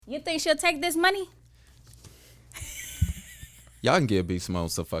You think she'll take this money? Y'all can give B Simone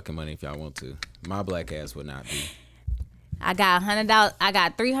some fucking money if y'all want to. My black ass would not be. I got $100. I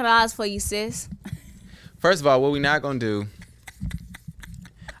got $300 for you, sis. First of all, what we not gonna do?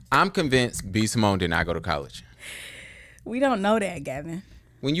 I'm convinced B Simone did not go to college. We don't know that, Gavin.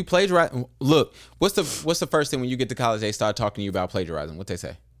 When you plagiarize, look, what's the first thing when you get to college? They start talking to you about plagiarizing. What they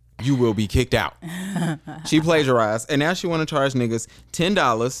say? You will be kicked out. She plagiarized, and now she want to charge niggas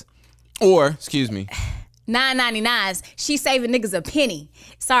 $10, or excuse me, $9.99. She saving niggas a penny.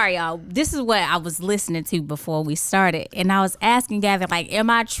 Sorry, y'all. This is what I was listening to before we started, and I was asking Gavin, like, am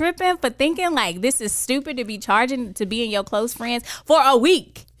I tripping for thinking like this is stupid to be charging to be in your close friends for a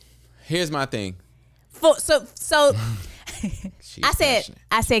week? Here's my thing. So.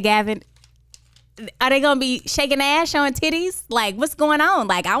 I said, Gavin, are they gonna be shaking ass, showing titties? Like, what's going on?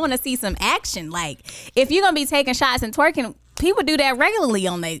 Like, I want to see some action. Like, if you're gonna be taking shots and twerking, people do that regularly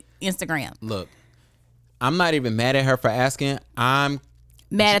on their Instagram. Look, I'm not even mad at her for asking. I'm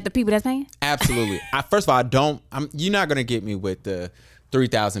mad at the people that's paying. Absolutely. First of all, you're not gonna get me with the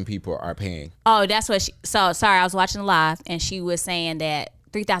 3,000 people are paying. Oh, that's what so sorry, I was watching live and she was saying that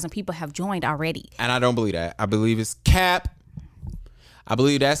 3,000 people have joined already. And I don't believe that. I believe it's cap. I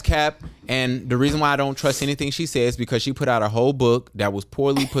believe that's cap. And the reason why I don't trust anything she says because she put out a whole book that was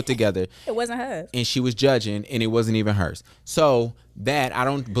poorly put together. It wasn't hers. And she was judging and it wasn't even hers. So that I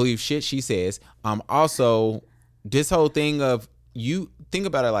don't believe shit she says. Also, this whole thing of you think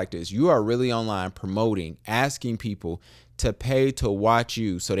about it like this. You are really online promoting, asking people to pay to watch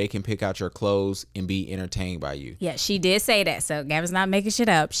you so they can pick out your clothes and be entertained by you. Yeah, she did say that. So Gavin's not making shit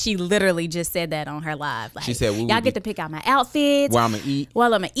up. She literally just said that on her live. Like, she said, y'all get to pick out my outfits. Where I'm going to eat. Where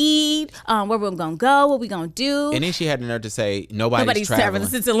I'm going to eat. Where we're going to go. What we going to do. And then she had the nerve to say, nobody's traveling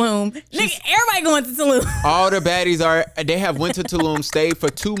to Tulum. Nigga, everybody going to Tulum. All the baddies they have went to Tulum, stayed for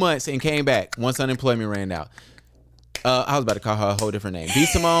 2 months and came back once unemployment ran out. I was about to call her a whole different name. B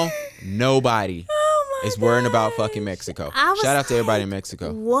Simone, nobody. It's worrying about fucking Mexico. Shout out to everybody in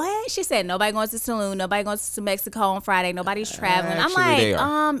Mexico. What? She said nobody goes to Tulum, nobody goes to Mexico on Friday, nobody's traveling. Actually,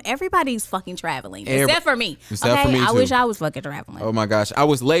 I'm like, everybody's fucking traveling. Except for me. Except for me, I too. wish I was fucking traveling. Oh my gosh. I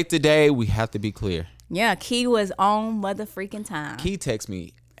was late today. We have to be clear. Yeah, Key was on mother freaking time. Key texted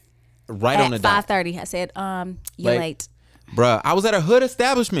me right on the dot. 5:30. I said, you're late. Bruh, I was at a hood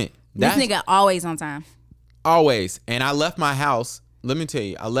establishment. This nigga always on time. Always. And I left my house. Let me tell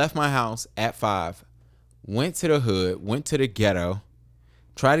you, I left my house at 5. Went to the hood, went to the ghetto,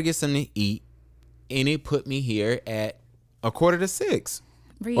 tried to get something to eat, and it put me here at 5:45.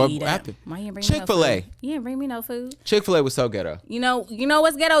 Why you didn't bring Chick-fil-A. Me no food? You didn't bring me no food. Chick-fil-A was so ghetto. You know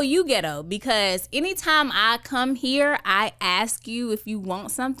what's ghetto? You ghetto. Because anytime I come here, I ask you if you want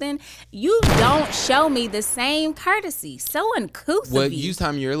something. You don't show me the same courtesy. So uncouth of you. Well, you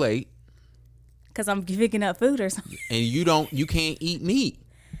time you're late. Because I'm picking up food or something. And you can't eat meat.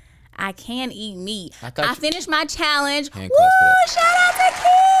 I can eat meat. I finished my challenge. Woo! Shout out to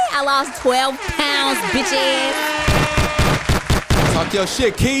Key. I lost 12 pounds, bitch ass. Talk your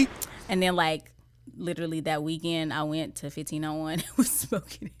shit, Key. And then, like, literally that weekend, I went to 1501 and was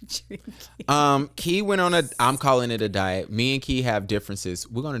smoking and drinking. Key went on I'm calling it a diet. Me and Key have differences.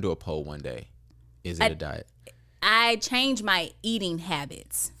 We're going to do a poll one day. Is it a diet? I changed my eating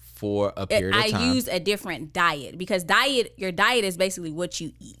habits. For a period of time. I use a different diet because your diet is basically what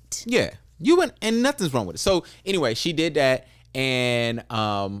you eat. Yeah. And nothing's wrong with it. So anyway, she did that. And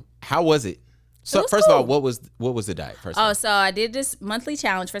how was it? So first of all, what was the diet? So I did this monthly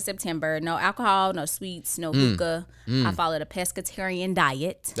challenge for September. No alcohol, no sweets, no hookah. I followed a pescatarian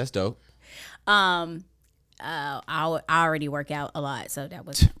diet. That's dope. I already work out a lot, so that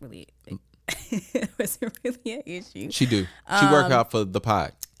wasn't really it wasn't really an issue. She work out for the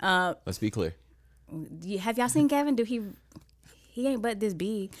pod. Let's be clear. Have y'all seen Gavin? He ain't but this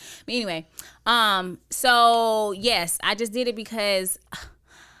big. But anyway, so yes, I just did it because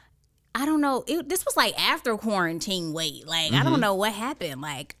I don't know. This was like after quarantine weight. Like, I don't know what happened.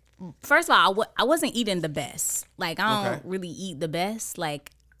 Like, first of all, I wasn't eating the best. Like, I don't really eat the best.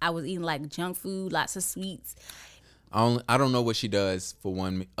 Like, I was eating like junk food, lots of sweets. I don't know what she does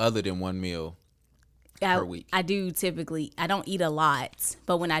for other than one meal per week. I do typically. I don't eat a lot,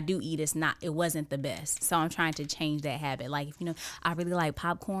 but when I do eat, it wasn't the best. So I'm trying to change that habit. Like, if I really like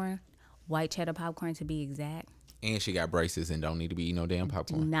popcorn, white cheddar popcorn to be exact. And she got braces and don't need to be eating no damn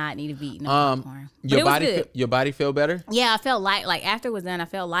popcorn. Do not need to be eating no popcorn. Your body feel better? Yeah, I felt light. Like after it was done, I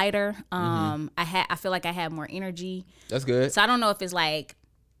felt lighter. I feel like I had more energy. That's good. So I don't know if it's like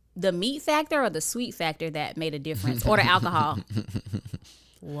the meat factor or the sweet factor that made a difference, or the alcohol.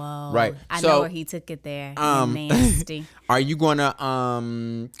 Whoa. Right. I So, know where he took it there. Nasty. Are you going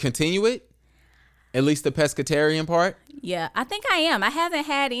to continue it? At least the pescatarian part? Yeah, I think I am. I haven't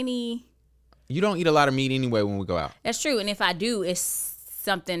had any. You don't eat a lot of meat anyway when we go out. That's true. And if I do, it's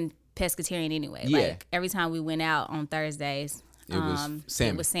something pescatarian anyway. Yeah. Like every time we went out on Thursdays, It was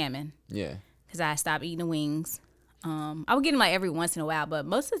salmon. It was salmon. Yeah. Because I stopped eating the wings. I would get them like every once in a while, but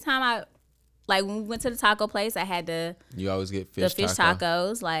most of the time like when we went to the taco place, I had You always get the fish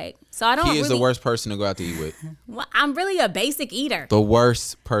tacos. Like, so I don't He is the worst person to go out to eat with. Well, I'm really a basic eater. The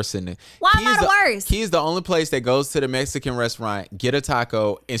worst person. Why am I the worst? He is the only place that goes to the Mexican restaurant, get a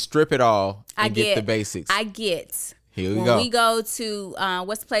taco, and strip it all and get the basics. Here we go. We go to,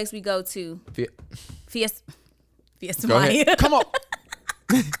 what's the place we go to? Fiesta Go Maya. ahead. Come on.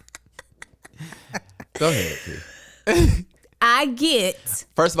 Go ahead, please. I get.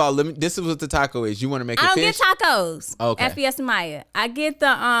 First of all, this is what the taco is. You want to make it I don't fish? get tacos Okay. at Fiesta Maya. I get the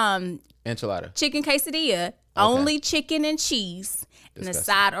Enchilada. chicken quesadilla, only chicken and cheese, and a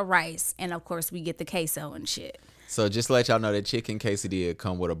Disgusting. side of rice, and of course we get the queso and shit. So just to let y'all know that chicken quesadilla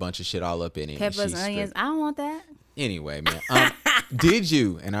come with a bunch of shit all up in it. and Peppers, she's onions. stripped. I don't want that. Anyway, man. Did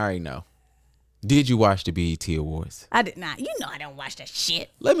you, and I already know, did you watch the BET Awards? I did not. You know I don't watch that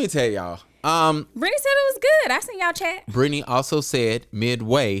shit. Let me tell y'all. Brittany said it was good. I seen y'all chat. Brittany also said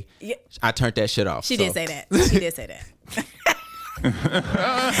midway, Yeah. I turned that shit off. She So, did say that. She did say that.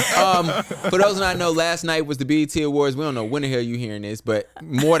 For those that not know, last night was the BET Awards. We don't know when the hell you hearing this, but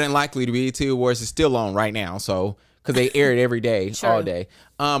more than likely the BET Awards is still on right now. So, because they air it every day, all day.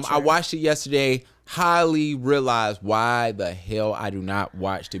 I watched it yesterday. Highly realized why the hell I do not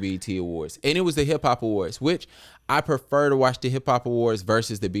watch the BET Awards. And it was the Hip Hop Awards, which I prefer to watch the Hip Hop Awards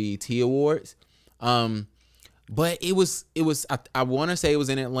versus the BET Awards. But it was I want to say it was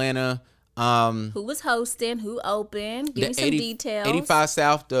in Atlanta. Who was hosting? Who opened? Give me some details. 85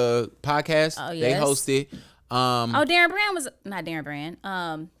 South, the podcast, Oh, they yes. hosted. Darren Brand was not Darren Brand.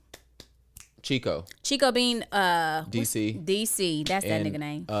 Chico, Bean. DC, DC. That's that and nigga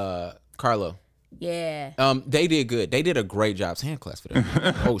name. Carlo. Yeah. They did good. They did a great job. Hand claps for them.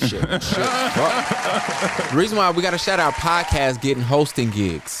 Oh shit. Fuck. The reason why we got to shout out podcast getting hosting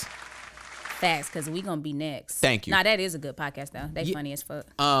gigs. Facts, because we gonna be next. Thank you. Nah, that is a good podcast though. They funny as fuck.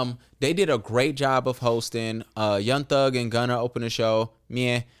 They did a great job of hosting. Young Thug and Gunna opened the show.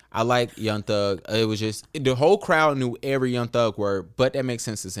 Man, I like Young Thug. It was just the whole crowd knew every Young Thug word, but that makes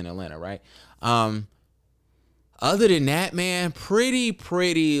sense. It's in Atlanta, right? Other than that, man,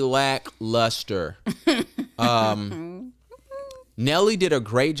 pretty lackluster. Nelly did a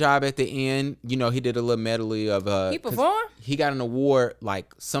great job at the end. You know, he did a little medley of He performed? He got an award,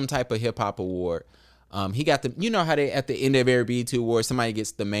 like some type of hip hop award. He got you know how they at the end of every BET award, somebody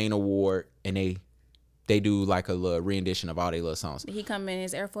gets the main award and they do like a little rendition of all their little songs. Did he come in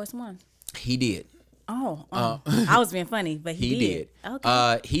his Air Force One? He did. Oh, I was being funny, but he did.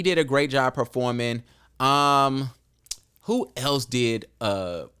 Okay. He did a great job performing. Who else did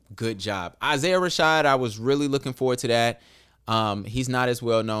a good job? Isaiah Rashad, I was really looking forward to that. He's not as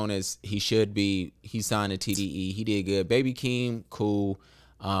well known as he should be. He signed a TDE. He did good. Baby Keem, cool.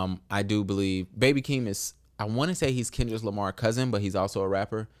 I do believe Baby Keem is, I want to say he's Kendrick Lamar's cousin, but he's also a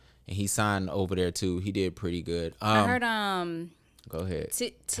rapper. And he signed over there too. He did pretty good. I heard Go ahead.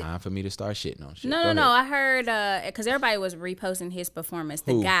 Time for me to start shitting on shit. No. I heard because everybody was reposting his performance.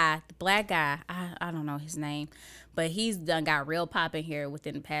 The guy, the black guy, I don't know his name, but he's done got real popping here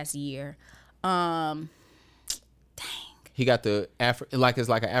within the past year. Dang. He got the it's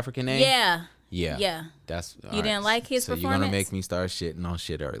like an African name. Yeah. That's you didn't like his so performance. You're gonna make me start shitting on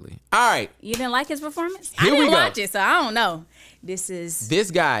shit early. All right. You didn't like his performance? Here I didn't we go. watch it, so I don't know.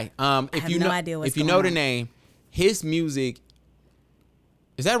 This guy. If you no know, idea what's if you going know the on. name, his music.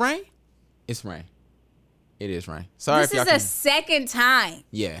 Is that Rain? It's Rain. It is Rain. Sorry if y'all is the second time.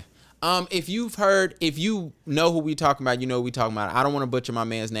 Yeah. If you know who we talking about, you know who we talking about. I don't want to butcher my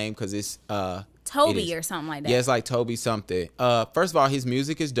man's name because it's Toby or something like that. Yeah, it's like Toby something. First of all, his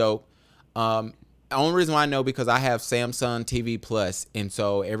music is dope. The only reason why I know because I have Samsung TV Plus, and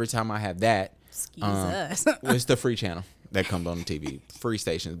so every time I have that, Excuse us. it's the free channel that comes on the TV, free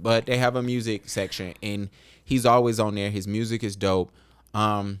stations. But they have a music section, and he's always on there. His music is dope.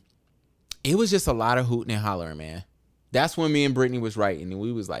 It was just a lot of hooting and hollering, man. That's when me and Brittany was writing, and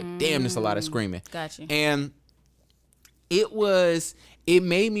we was like, damn, there's a lot of screaming. Gotcha. And it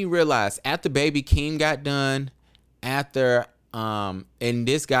made me realize after Baby Keem got done, and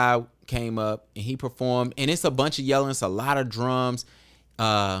this guy came up and he performed, and it's a bunch of yelling, it's a lot of drums.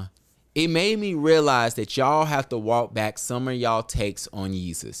 It made me realize that y'all have to walk back some of y'all takes on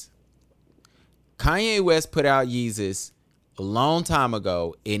Yeezus. Kanye West put out Yeezus a long time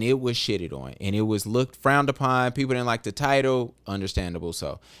ago, and it was shitted on, and it was looked frowned upon. People didn't like the title, understandable.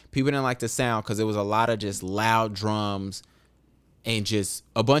 So people didn't like the sound because it was a lot of just loud drums and just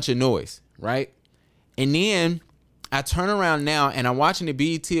a bunch of noise, right? And then I turn around now and I'm watching the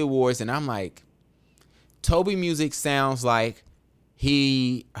BET Awards, and I'm like, Toby Music sounds like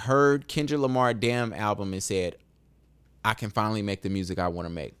he heard Kendrick Lamar Damn album and said, I can finally make the music I want to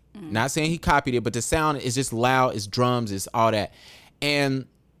make. Not saying he copied it, but the sound is just loud, it's drums, it's all that. And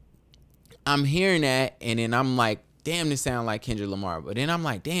I'm hearing that, and then I'm like, damn, this sounds like Kendrick Lamar. But then I'm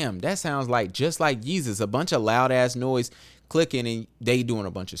like, damn, that sounds like just like Yeezus, a bunch of loud ass noise clicking, and they doing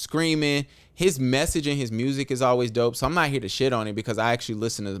a bunch of screaming. His message and his music is always dope. So I'm not here to shit on it because I actually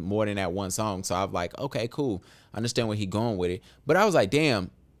listen to more than that one song. So I'm like, okay, cool. I understand where he going with it. But I was like,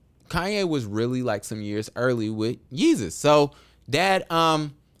 damn, Kanye was really like some years early with Yeezus. So that,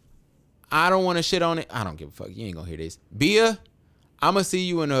 I don't want to shit on it. I don't give a fuck. You ain't gonna hear this. Bia, I'm gonna see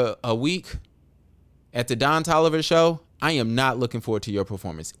you in a week at the Don Toliver show. I am not looking forward to your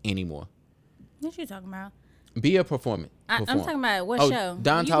performance anymore. What you talking about? Bia performing. I'm talking about what show?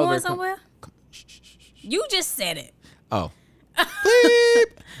 Don you Toliver going somewhere? You just said it. Oh.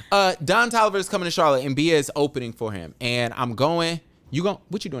 Don Toliver is coming to Charlotte, and Bia is opening for him. And I'm going.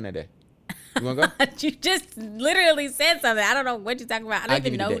 What you doing that day? You want to go? You just literally said something. I don't know what you're talking about. I don't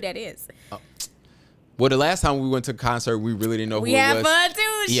even know who that is. Oh. Well, the last time we went to a concert, we really didn't know who it was. We had fun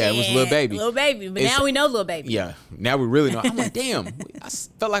too. Yeah, it was Lil Baby. Lil Baby. But now we know Lil Baby. Yeah, now we really know. I'm like, damn. I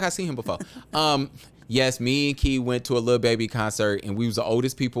felt like I seen him before. Yes, me and Key went to a Lil Baby concert, and we was the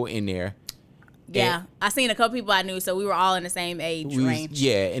oldest people in there. Yeah, and I seen a couple people I knew, so we were all in the same age range.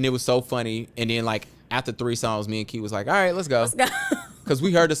 Yeah, and it was so funny. And then, like, after 3 songs, me and Key was like, all right, let's go. Let's go. Because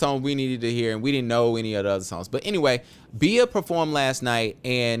we heard the song we needed to hear, and we didn't know any of the other songs. But anyway, Bia performed last night,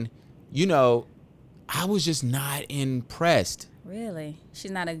 and, you know, I was just not impressed. Really?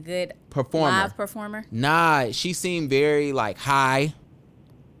 She's not a good live performer? Nah, she seemed very, like, high.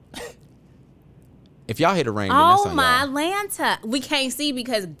 If y'all hear the rain, then that's on my y'all. Lanta. We can't see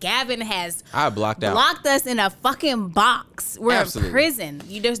because Gavin has blocked us in a fucking box. We're Absolutely. in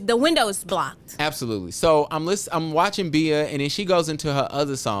prison. The window is blocked. Absolutely. So I'm watching Bia, and then she goes into her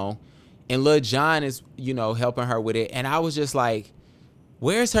other song, and Lil Jon is, you know, helping her with it. And I was just like,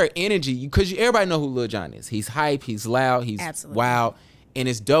 where's her energy? Because everybody know who Lil Jon is. He's hype, he's loud, he's Absolutely. wild, and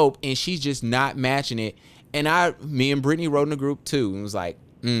it's dope. And she's just not matching it. And me and Brittany wrote in the group too, and was like,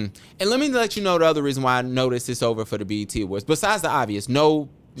 And let me let you know the other reason why I noticed this over for the BET Awards. Besides the obvious, nobody.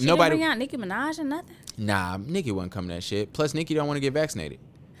 Didn't bring out Nicki Minaj or nothing. Nah, Nicki wasn't coming to that shit. Plus, Nicki don't want to get vaccinated.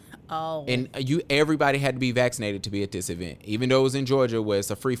 Oh. And everybody had to be vaccinated to be at this event, even though it was in Georgia where it's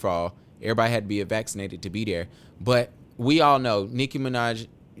a free for all. Everybody had to be vaccinated to be there. But we all know Nicki Minaj,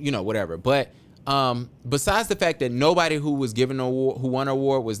 you know, whatever. But besides the fact that nobody who was given an award, who won an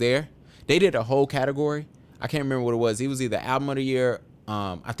award, was there, they did a whole category. I can't remember what it was. It was either album of the year.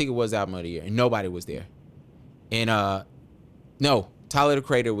 I think it was album of the year, and nobody was there. And no, Tyler the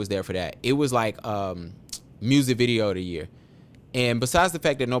Creator was there for that. It was like music video of the year. And besides the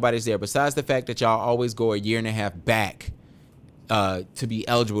fact that nobody's there, besides the fact that y'all always go a year and a half back to be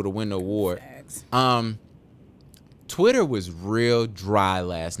eligible to win the award, Twitter was real dry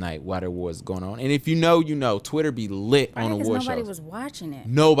last night while the awards was going on. And if you know, you know, Twitter be lit on award shows. Nobody was watching it.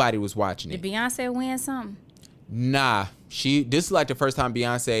 Nobody was watching it. Did Beyonce win something? Nah, this is like the first time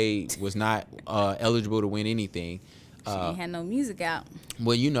Beyonce was not eligible to win anything. She ain't had no music out.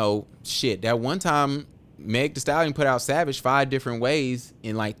 Well, you know, shit. That one time, Meg Thee Stallion put out Savage 5 different ways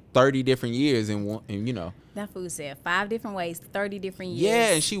in like 30 different years, and you know. That fool said 5 different ways, 30 different years.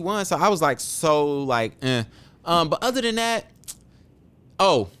 Yeah, and she won. So I was like, but other than that,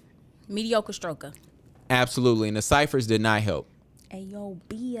 mediocre stroker. Absolutely, and the ciphers did not help. Hey, yo,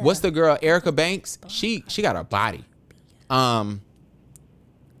 Bia. What's the girl, Erica Banks? She got a body. I'm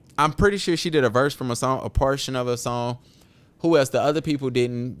pretty sure she did a verse from a song, a portion of a song. Who else? The other people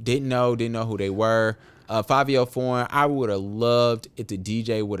didn't know who they were. Fabio Foreign, I would have loved if the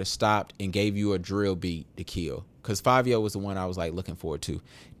DJ would have stopped and gave you a drill beat to kill. Because Fabio was the one I was like looking forward to.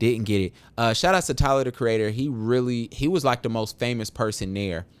 Didn't get it. Shout out to Tyler the Creator. He was like the most famous person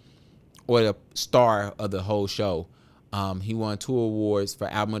there, or the star of the whole show. He won 2 awards for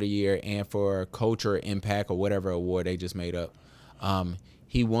Album of the Year and for Culture Impact or whatever award they just made up.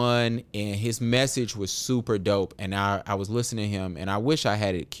 He won, and his message was super dope. And I was listening to him, and I wish I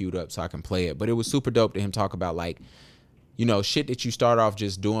had it queued up so I can play it. But it was super dope to him talk about, like, you know, shit that you start off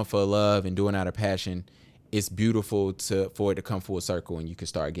just doing for love and doing out of passion. It's beautiful for it to come full circle, and you can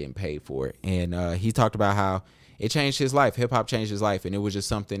start getting paid for it. And he talked about how it changed his life. Hip hop changed his life, and it was just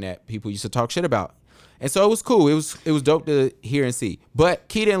something that people used to talk shit about. And so it was cool. It was dope to hear and see. But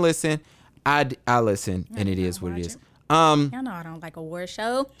Key didn't listen. I listen, and it is what it is. Y'all know I don't like award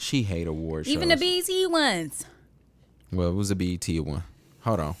show. She hate award shows. Even the BET ones. Well, it was a BET one.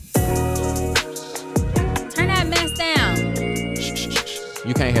 Hold on. Turn that mess down.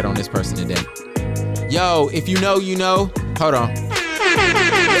 You can't hit on this person today. Yo, if you know, you know. Hold on. This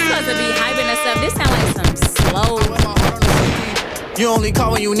supposed to be hyping us up. This sound like some slow. You only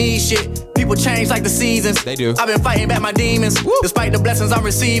call when you need shit. People change like the seasons. They do. I've been fighting back my demons. Woo. Despite the blessings I'm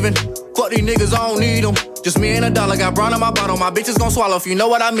receiving. Fuck these niggas, I don't need them. Just me and a dollar. Got brown in my bottle. My bitches gon' swallow if you know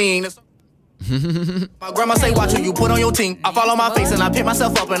what I mean. My grandma say, watch who you put on your team. I fall on my face and I pick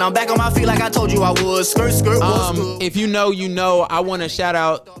myself up and I'm back on my feet like I told you I would. Skirt, what's good? If you know, you know. I want to shout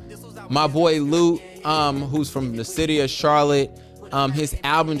out my boy Luke, who's from the city of Charlotte. His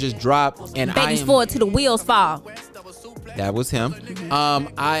album just dropped, and Babies forward to the wheels fall. That was him.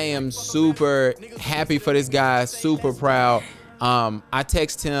 I am super happy for this guy. Super proud. I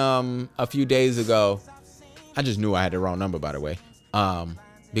texted him a few days ago. I just knew I had the wrong number, by the way.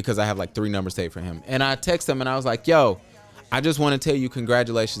 Because I have like 3 numbers saved for him. And I texted him and I was like, yo, I just want to tell you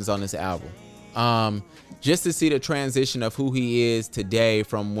congratulations on this album. Just to see the transition of who he is today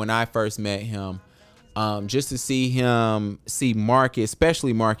from when I first met him. Just to see Marcus,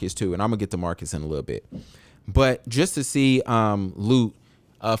 especially Marcus too. And I'm going to get to Marcus in a little bit. But just to see Loot.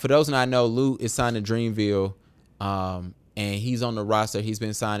 For those who not know, Loot is signed to Dreamville. And he's on the roster. He's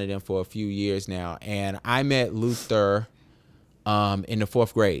been signed to them for a few years now. And I met Luther in the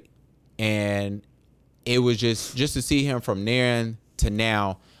 4th grade, and it was just to see him from there to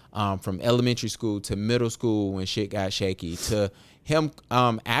now, from elementary school to middle school when shit got shaky, to him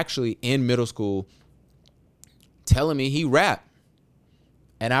actually in middle school telling me he rapped.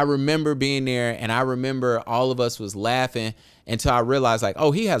 And I remember being there, and I remember all of us was laughing until I realized, like,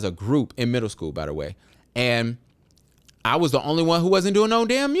 oh, he has a group in middle school, by the way. And I was the only one who wasn't doing no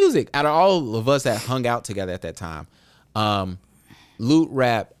damn music out of all of us that hung out together at that time. Loot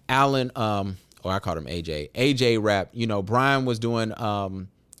rap, Alan, or I called him AJ. AJ rap, you know, Brian was doing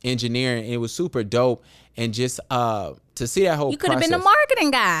engineering, and it was super dope. And just to see that whole You could have been the marketing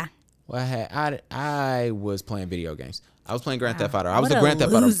guy. Well, I was playing video games. I was playing Grand Theft Auto. I was What a Grand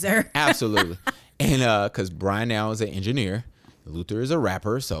Theft loser. Auto. Absolutely. And because Brian now is an engineer, Luther is a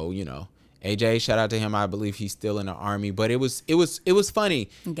rapper, so you know. AJ, shout out to him. I believe he's still in the army, but it was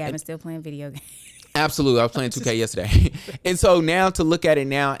funny. Gavin's still playing video games. Absolutely. I was playing 2K yesterday. And so now to look at it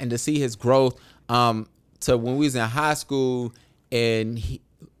now and to see his growth, to when we was in high school, and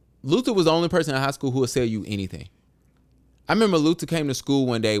Luther was the only person in high school who would sell you anything. I remember Luther came to school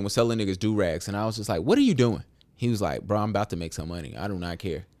one day and was selling niggas do-rags, and I was just like, what are you doing? He was like, bro, I'm about to make some money. I do not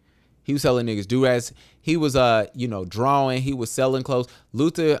care. He was selling niggas do-rags. He was, drawing. He was selling clothes.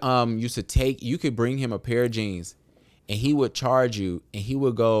 Luther used to you could bring him a pair of jeans, and he would charge you, and he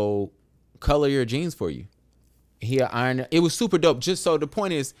would go color your jeans for you. He iron. It was super dope. Just so the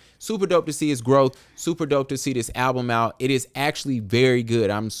point is, super dope to see his growth. Super dope to see this album out. It is actually very good.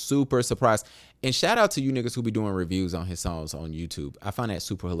 I'm super surprised. And shout out to you niggas who be doing reviews on his songs on YouTube. I find that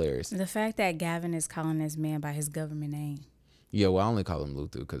super hilarious. The fact that Gavin is calling this man by his government name. Yeah, well, I only call him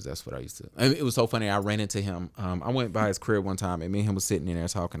Luther because that's what I used to. And it was so funny. I ran into him. I went by his crib one time, and me and him was sitting in there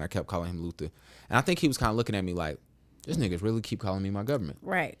talking. I kept calling him Luther. And I think he was kind of looking at me like, this niggas really keep calling me my government.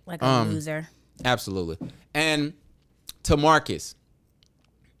 Right, like a loser. Absolutely. And to Marcus.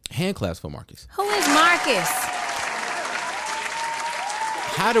 Hand claps for Marcus. Who is Marcus?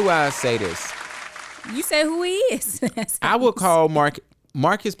 How do I say this? You say who he is. I would call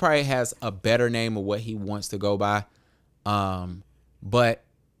Marcus probably has a better name of what he wants to go by. But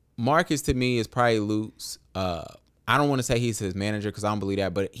Marcus to me is probably Luke's. I don't want to say he's his manager because I don't believe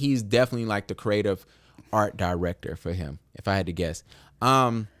that, but he's definitely like the creative art director for him, if I had to guess.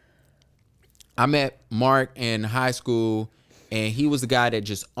 I met Mark in high school, and he was the guy that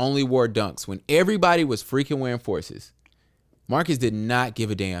just only wore dunks when everybody was freaking wearing forces. Marcus did not give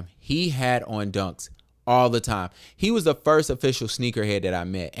a damn. He had on dunks all the time. He was the first official sneakerhead that I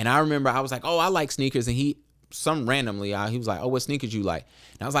met. And I remember I was like, oh, I like sneakers. And he was like, oh, what sneakers you like?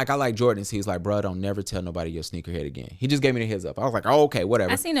 And I was like, I like Jordans. He was like, bro, don't never tell nobody you're a sneakerhead again. He just gave me the heads up. I was like, oh, okay,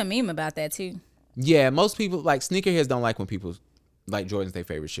 whatever. I seen a meme about that too. Yeah, most people, like sneakerheads don't like when people like Jordan's their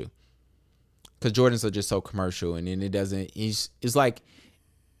favorite shoe. Because Jordans are just so commercial. And then it's like,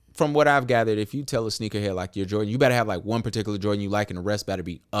 from what I've gathered, if you tell a sneakerhead like you're Jordan, you better have like one particular Jordan you like, and the rest better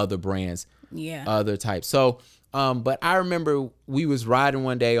be other brands, other types. So, but I remember we was riding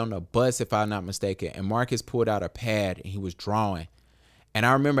one day on the bus, if I'm not mistaken, and Marcus pulled out a pad and he was drawing. And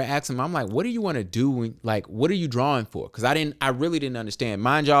I remember asking him, I'm like, what do you want to do? What are you drawing for? Because I really didn't understand.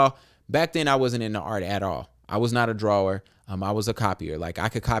 Mind y'all, back then I wasn't into art at all. I was not a drawer. I was a copier. Like I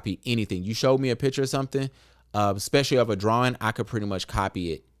could copy anything. You showed me a picture of something, especially of a drawing, I could pretty much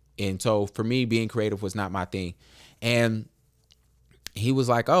copy it. And so for me, being creative was not my thing. And he was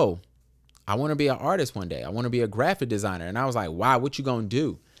like, oh, I want to be an artist one day. I want to be a graphic designer. And I was like, wow, what you gonna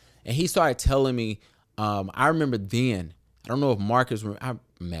do? And he started telling me, I remember then, I don't know if Marcus, I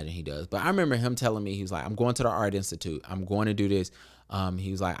imagine he does, but I remember him telling me, he was like, I'm going to the Art Institute. I'm going to do this.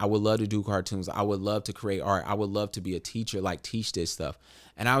 He was like, I would love to do cartoons. I would love to create art. I would love to be a teacher, like teach this stuff.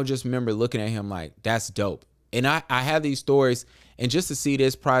 And I would just remember looking at him like, that's dope. And I have these stories, and just to see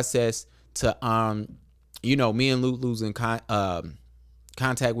this process to, me and Luke losing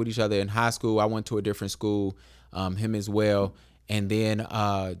contact with each other in high school. I went to a different school, him as well. And then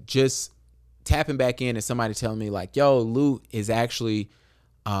just tapping back in and somebody telling me like, yo, Luke is actually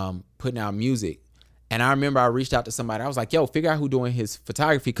putting out music. And I remember I reached out to somebody. I was like, yo, figure out who doing his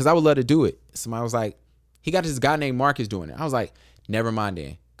photography, because I would love to do it. Somebody was like, he got this guy named Marcus doing it. I was like, never mind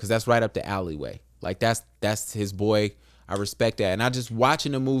then, because that's right up the alleyway. Like that's his boy. I respect that. And I just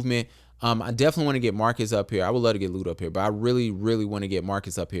watching the movement. I definitely want to get Marcus up here. I would love to get Luke up here, but I really, really want to get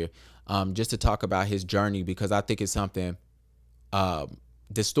Marcus up here just to talk about his journey, because I think it's something, the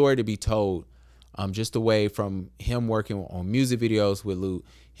story to be told, just the way from him working on music videos with Luke,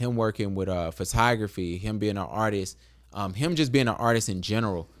 him working with photography, him being an artist, him just being an artist in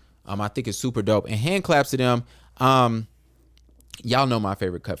general. I think it's super dope. And hand claps to them. Y'all know my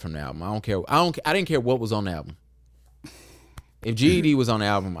favorite cut from the album. I didn't care what was on the album. If GED was on the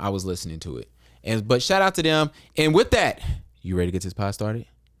album, I was listening to it. But shout out to them. And with that, you ready to get this pod started?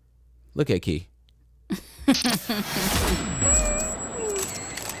 Look at Key.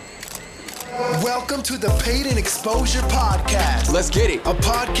 Welcome to the Paid in Exposure Podcast. Let's get it. A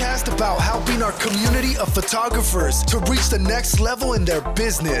podcast about helping our community of photographers to reach the next level in their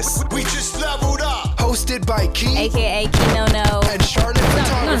business. We just leveled up. Hosted by Key, AKA Kino No. and Charlotte You gonna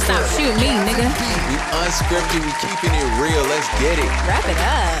Photographer. stop shooting me, nigga. We unscripted. We keeping it real. Let's get it. Wrap it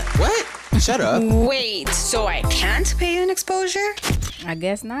up. What? Shut up. Wait, so I can't pay an exposure? I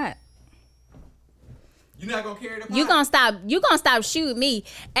guess not. You're not gonna carry the pod? You gonna stop shooting me.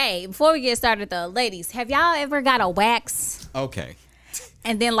 Hey, before we get started though, ladies, have y'all ever got a wax Okay.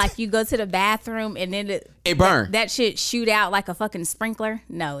 and then like you go to the bathroom and then It burn. that shit shoot out like a fucking sprinkler?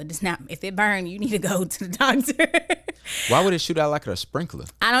 No, it does not. If it burn, you need to go to the doctor. Why would it shoot out like a sprinkler?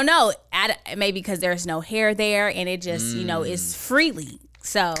 I don't know. Maybe because there's no hair there and it just, is freely.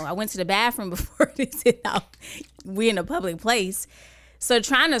 So I went to the bathroom before this. We in a public place. So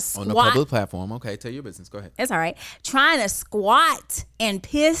trying to squat. On a public platform. Okay, tell your business. Go ahead. It's all right. Trying to squat and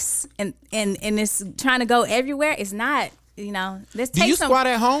piss and it's trying to go everywhere. It's not, this Do you squat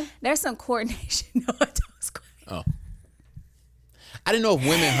at home? There's some coordination. No, I don't squat. Oh. I didn't know if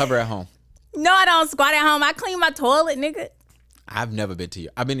women hover at home. No, I don't squat at home. I clean my toilet, nigga. I've never been to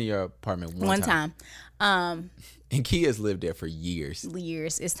I've been to your apartment One time. And Kia's lived there for years.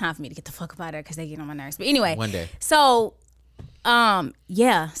 It's time for me to get the fuck up out of there because they get on my nerves. But anyway. One day. So,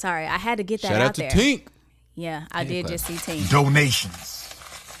 yeah, sorry. I had to get that Shout out to there. Tink. Yeah, I did just see Tink. Donations.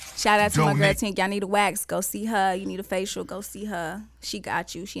 Shout out to my girl Donate. Tink. Y'all need a wax. Go see her. You need a facial. Go see her. She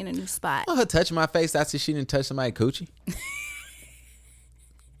got you. She in a new spot. Oh, her touching my face after she didn't touch somebody's coochie.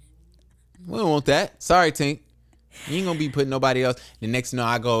 We don't want that. Sorry, Tink. You ain't gonna be putting nobody else. The next thing you know,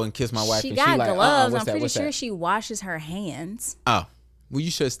 I go and kiss my wife She and got she like, gloves. what's I'm that? pretty What's sure that? she washes her hands. Oh, well, you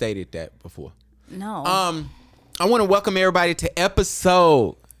should have stated that before. No. I want to welcome everybody to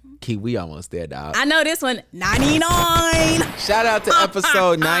episode. Key, we almost there, dog. I know this one, 99. Shout out to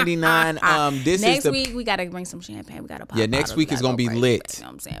episode 99. This Next is the week, we got to bring some champagne. We got to pop Yeah, next bottles. week We is gotta gonna be crazy, lit. you know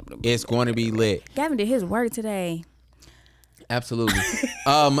what I'm saying? It's going to be lit. Gavin did his work today. Absolutely.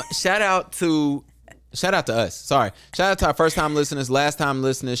 Shout out to us. Sorry. Shout out to our first time listeners, last time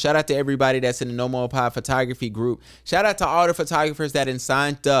listeners. Shout out to everybody that's in the No More Pod photography group. Shout out to all the photographers that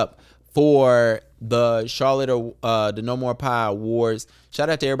signed up for the Charlotte, the No More Pod Awards. Shout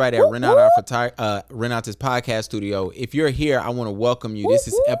out to everybody that rent out this podcast studio. If you're here, I want to welcome you. This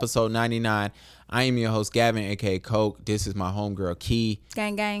is episode 99. I am your host, Gavin, aka Coke. This is my homegirl, Key.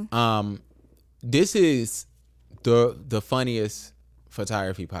 Gang, gang. This is the funniest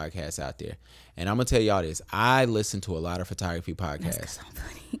photography podcast out there. And I'm gonna tell y'all this. I listen to a lot of photography podcasts. I'm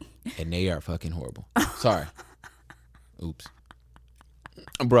funny. And they are fucking horrible. Sorry. Oops.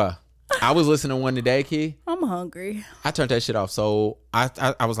 Bruh. I was listening to one today, Key. I'm hungry. I turned that shit off. So I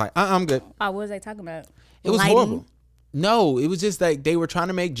was like, I'm good. Oh, what was they talking about? It was Lighting? horrible. No, it was just like they were trying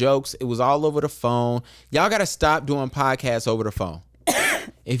to make jokes. It was all over the phone. Y'all gotta stop doing podcasts over the phone.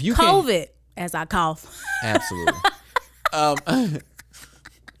 If you can, COVID, as I cough. absolutely.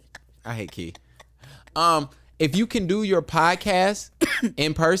 I hate Key. If you can do your podcast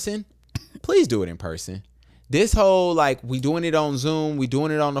in person, please do it in person. This whole like we doing it on Zoom, we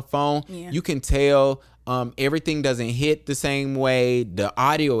doing it on the phone. Yeah. You can tell everything doesn't hit the same way. The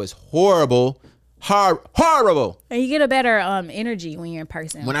audio is horrible. Horrible. And you get a better energy when you're in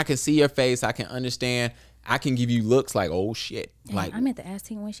person. When I can see your face, I can understand. I can give you looks like, oh shit. Damn, like I meant to ask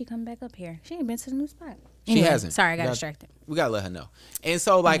Tina when she come back up here. She ain't been to the new spot. she Anyway, hasn't. Sorry, I got distracted. We gotta let her know. And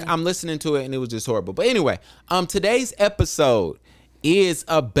so like I'm listening to it and it was just horrible. But anyway, today's episode is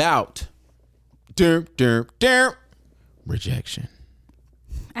about rejection.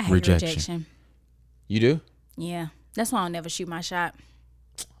 I hate rejection. You do? Yeah. That's why I'll never shoot my shot.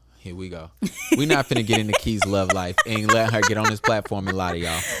 Here we go. We not finna get into Key's love life and let her get on this platform and lie to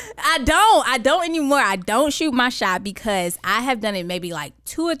y'all. I don't anymore. I don't shoot my shot because I have done it maybe like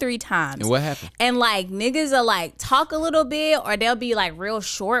 2 or 3 times. And what happened? And like niggas are like talk a little bit or they'll be like real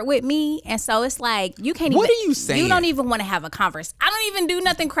short with me. And so it's like you can't What even. are you saying? You don't even want to have a conversation. I don't even do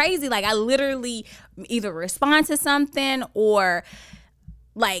nothing crazy. Like I literally either respond to something or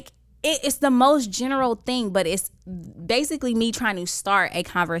like it's the most general thing, but it's basically me trying to start a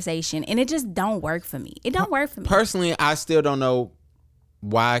conversation and it just don't work for me. It don't work for me. Personally, I still don't know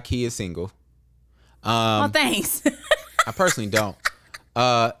why Key is single. Oh, thanks. I personally don't.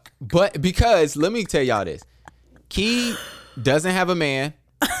 But because let me tell y'all this. Key doesn't have a man,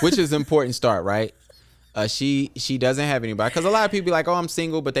 which is an important start, right? She doesn't have anybody. Because a lot of people be like, oh, I'm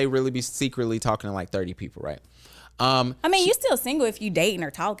single, but they really be secretly talking to like 30 people, right? I mean, you're still single if you dating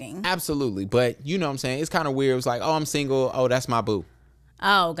or talking. Absolutely. But you know what I'm saying? It's kind of weird. It's like, oh, I'm single. Oh, that's my boo.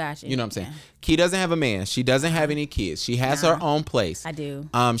 Oh, gotcha. You know what I'm saying? Yeah. Key doesn't have a man. She doesn't have any kids. She has her own place. I do.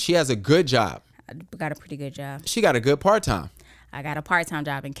 She has a good job. I got a pretty good job. She got a good part-time. I got a part-time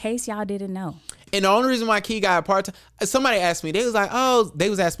job in case y'all didn't know. And the only reason why Key got a part-time, somebody asked me, they was like, oh,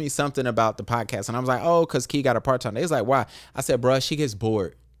 they was asking me something about the podcast. And I was like, oh, because Key got a part-time. They was like, why? I said, bruh, she gets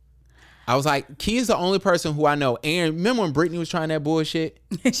bored. I was like, Key is the only person who I know. And remember when Brittany was trying that bullshit?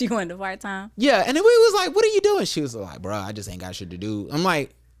 She went to part-time? Yeah. And then we was like, what are you doing? She was like, bro, I just ain't got shit to do. I'm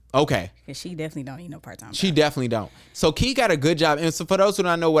like, okay. Because she definitely don't need no part-time She job. definitely don't. So Key got a good job. And so for those who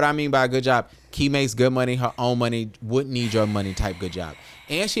don't know what I mean by a good job, Key makes good money, her own money, wouldn't need your money type good job.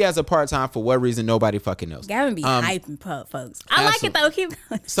 And she has a part-time for what reason nobody fucking knows. Gavin be hyping folks. I like it though. Keep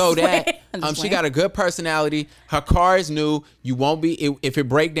going. So that she got a good personality. Her car is new. You won't be if it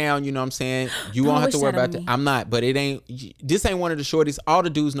break down. You know what I'm saying. You won't have to worry about that. I'm not. But it ain't. This ain't one of the shorties. All the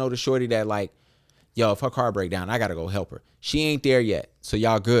dudes know the shorty that like, yo, if her car break down, I gotta go help her. She ain't there yet. So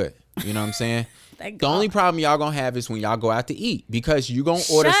y'all good. You know what I'm saying. The only problem y'all gonna have is when y'all go out to eat because you gonna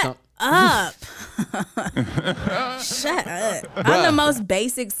order something. Up. Shut up. I'm the most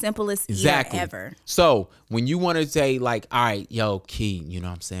basic, simplest eater ever. So when you want to say like, all right, yo, Key, you know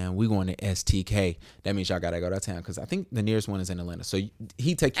what I'm saying? We going to STK. That means y'all got to go to town because I think the nearest one is in Atlanta. So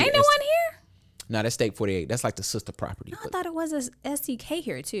he take you. Ain't no one here? No, that's Steak 48. That's like the sister property. I thought it was a STK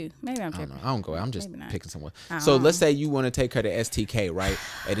here too. Maybe I'm tripping. I don't go. I'm just picking someone. So let's say you want to take her to STK, right?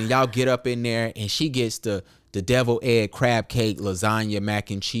 And then y'all get up in there and she gets the deviled egg, crab cake, lasagna,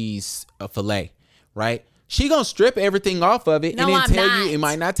 mac and cheese filet, right? She gonna strip everything off of it and then tell you it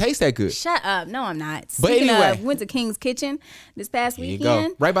might not taste that good. Shut up. No, I'm not. But anyway. Went to King's Kitchen this past weekend. You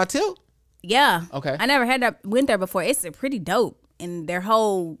go. Right by Tilt? Yeah. Okay. I never went there before. It's pretty dope. And their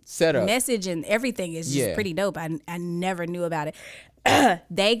whole setup, message and everything is just pretty dope. I never knew about it.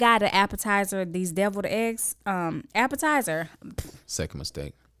 They got an appetizer, these deviled eggs appetizer. Second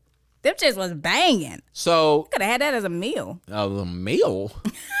mistake. Them just was banging. So could have had that as a meal. A meal.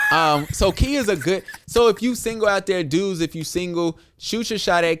 So Key is a good. So if you single out there, dudes, if you single, shoot your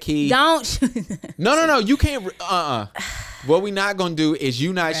shot at Key. Don't shoot. No. You can't. What we not gonna do is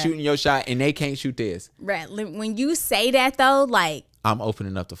you not shooting your shot and they can't shoot theirs. Right. When you say that though, like I'm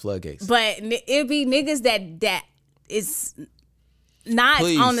opening up the floodgates. But it be niggas that is not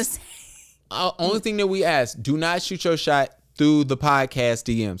Please. on the same. Only thing that we ask: do not shoot your shot through the podcast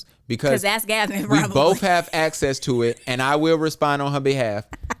DMs because that's Gavin. We both have access to it, and I will respond on her behalf.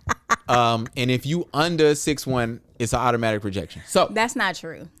 And if you under 6'1", it's an automatic rejection. So that's not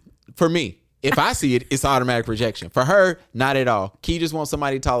true. For me, if I see it, it's an automatic rejection. For her, not at all. Key just wants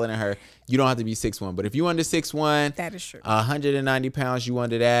somebody taller than her. You don't have to be 6'1", but if you under 6'1", that is true. 190 pounds, you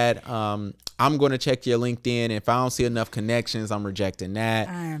under that. I'm going to check your LinkedIn. If I don't see enough connections, I'm rejecting that.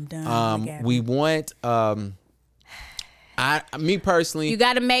 I am done. We want. Me personally, you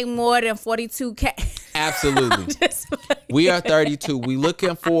got to make more than 42K. Absolutely. We are 32. We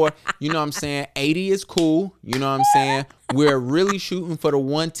looking for, you know what I'm saying, 80 is cool. You know what I'm saying? We're really shooting for the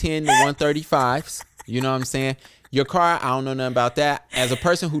 110 to 135s. You know what I'm saying? Your car, I don't know nothing about that. As a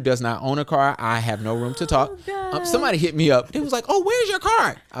person who does not own a car, I have no room to talk. Somebody hit me up. They was like, oh, where's your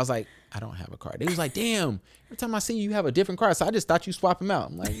car? I was like, I don't have a car. They was like, damn, every time I see you, you have a different car. So I just thought you swap them out.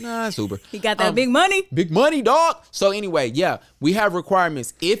 I'm like, nah, it's Uber. He got that big money. Big money, dog. So anyway, yeah, we have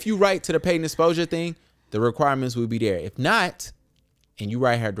requirements. If you write to the paid exposure thing, the requirements will be there. If not, and you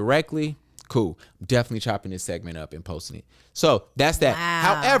write her directly, cool. I'm definitely chopping this segment up and posting it. So that's that.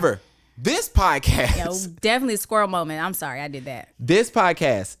 Wow. However, this podcast. Yo, definitely a squirrel moment. I'm sorry, I did that. This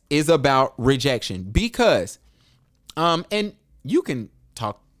podcast is about rejection because, and you can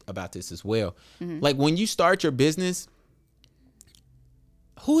talk about this as well. Like when you start your business,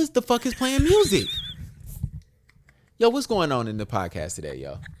 who is the fuck is playing music? Yo, what's going on in the podcast today,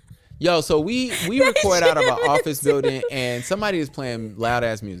 yo? Yo, so we record out of an office building and somebody is playing loud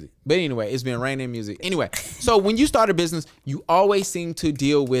ass music. But anyway, it's been raining music. Anyway, so when you start a business, you always seem to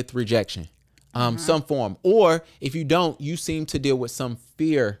deal with rejection, some form. Or if you don't, you seem to deal with some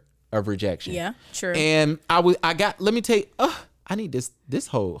fear of rejection. Yeah, true. And let me tell you, I need this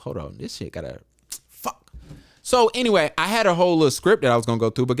hold on. This shit gotta, fuck. So anyway, I had a whole little script that I was gonna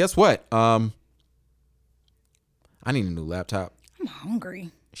go through, but guess what? I need a new laptop. I'm hungry.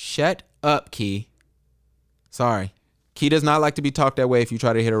 Shut up, Key. Sorry. Key does not like to be talked that way if you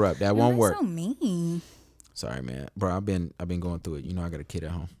try to hit her up. That won't work. So mean. Sorry, man. Bro, I've been going through it. You know I got a kid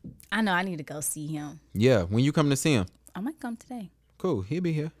at home. I know I need to go see him. Yeah, when you come to see him. I might come today. Cool. He'll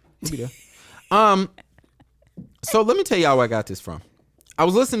be here. He'll be there. So let me tell y'all where I got this from. I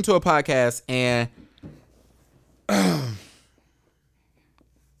was listening to a podcast and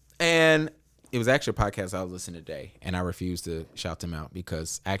it was actually a podcast I was listening to today, and I refused to shout them out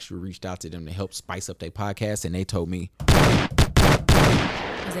because I actually reached out to them to help spice up their podcast, and they told me,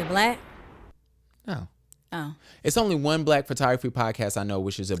 Is it black? no. Oh. It's only one black photography podcast I know,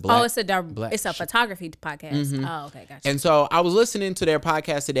 which is a black. Oh, it's a photography podcast. Oh, okay, gotcha. And so I was listening to their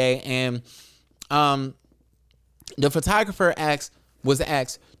podcast today, and the photographer was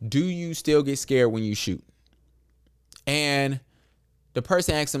asked, do you still get scared when you shoot? And the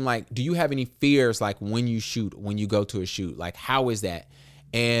person asked him, like, do you have any fears, like, when you shoot, when you go to a shoot? Like, how is that?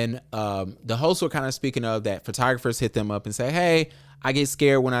 And the hosts were kind of speaking of that photographers hit them up and say, hey, I get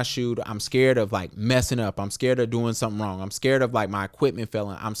scared when I shoot. I'm scared of, like, messing up. I'm scared of doing something wrong. I'm scared of, like, my equipment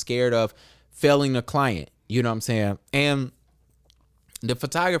failing. I'm scared of failing the client. You know what I'm saying? And the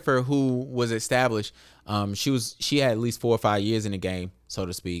photographer who was established, she had at least 4 or 5 years in the game, so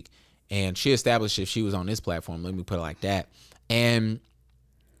to speak. And she established if she was on this platform, let me put it like that. And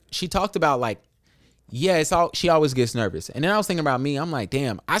she talked about, like, yeah, she always gets nervous. And then I was thinking about me. I'm like,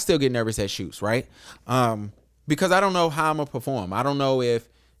 damn, I still get nervous at shoots, right? Because I don't know how I'm going to perform. I don't know if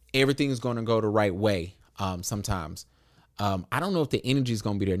everything's going to go the right way sometimes. I don't know if the energy is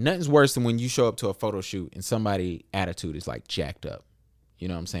going to be there. Nothing's worse than when you show up to a photo shoot and somebody's attitude is, like, jacked up. You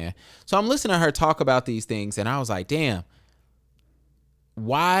know what I'm saying? So I'm listening to her talk about these things, and I was like, damn,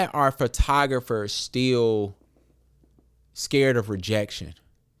 why are photographers still scared of rejection?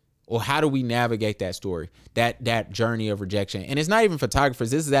 Or how do we navigate that story, that journey of rejection? And it's not even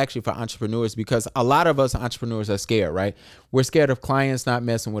photographers. This is actually for entrepreneurs, because a lot of us entrepreneurs are scared, right? We're scared of clients not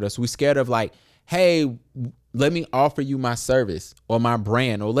messing with us. We're scared of, like, hey, let me offer you my service or my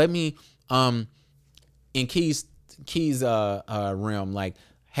brand, or let me, in Key's realm, like,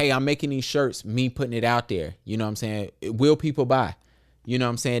 hey, I'm making these shirts, me putting it out there. You know what I'm saying? Will people buy? You know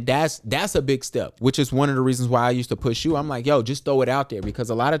what I'm saying? That's a big step, which is one of the reasons why I used to push you. I'm like, yo, just throw it out there, because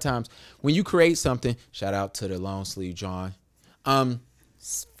a lot of times when you create something, shout out to the long sleeve John.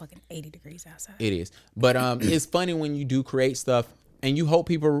 It's fucking 80 degrees outside. It is. But it's funny when you do create stuff and you hope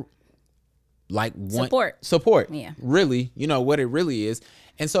people like want support. Yeah. Really, you know what it really is.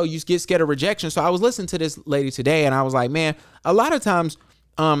 And so you get scared of rejection. So I was listening to this lady today and I was like, man, a lot of times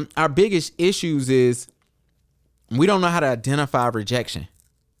our biggest issues is we don't know how to identify rejection.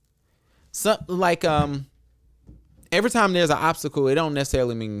 So like every time there's an obstacle, it don't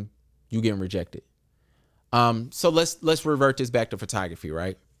necessarily mean you getting rejected. So let's revert this back to photography,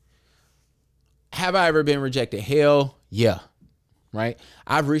 right? Have I ever been rejected? Hell yeah. Right?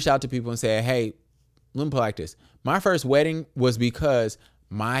 I've reached out to people and said, hey, let me put it like this. My first wedding was because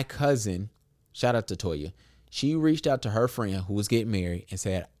my cousin, shout out to Toya, she reached out to her friend who was getting married and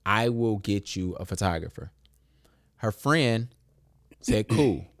said, I will get you a photographer. Her friend said,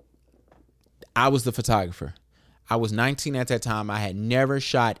 cool. I was the photographer. I was 19 at that time. I had never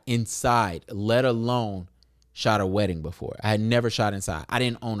shot inside, let alone shot a wedding before. I had never shot inside. I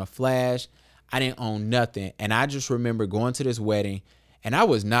didn't own a flash. I didn't own nothing. And I just remember going to this wedding and I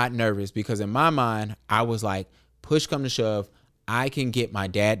was not nervous because in my mind, I was like, push come to shove, I can get my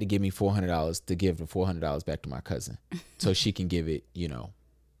dad to give me $400 to give the $400 back to my cousin, so she can give it,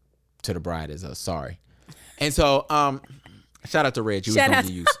 to the bride as a sorry. And so, shout out to Reg. You Shout was out. gonna I get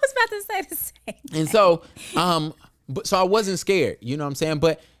was used. about to say the same. And so, so I wasn't scared. You know what I'm saying?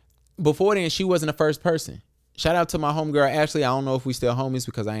 But before then, she wasn't the first person. Shout out to my homegirl Ashley. I don't know if we still homies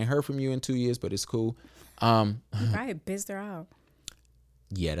because I ain't heard from you in 2 years, but it's cool. You probably pissed her off.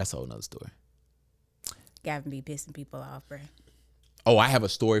 Yeah, that's a whole nother story. Gavin be pissing people off, bro. Oh, I have a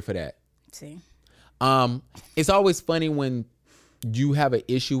story for that. See. It's always funny when you have an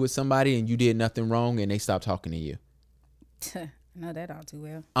issue with somebody and you did nothing wrong and they stop talking to you. I know that all too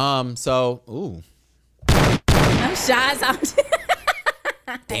well. Ooh. I'm shy. So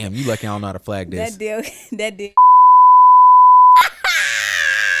Damn, you lucky I don't know how to flag this. that deal.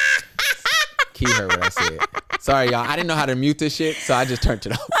 Key heard what I said. Sorry, y'all. I didn't know how to mute this shit, so I just turned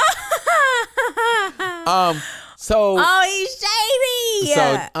it off. Oh, he's shady.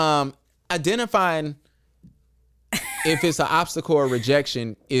 So, identifying if it's an obstacle or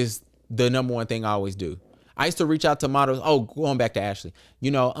rejection is the number one thing I always do. I used to reach out to models. Oh, going back to Ashley.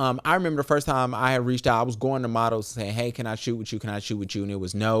 I remember the first time I had reached out, I was going to models saying, hey, can I shoot with you? Can I shoot with you? And it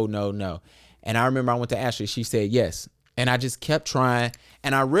was no, no, no. And I remember I went to Ashley. She said yes. And I just kept trying.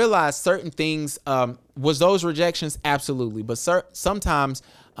 And I realized certain things, was those rejections? Absolutely. But sometimes,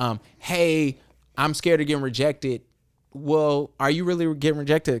 hey, I'm scared of getting rejected. Well, are you really getting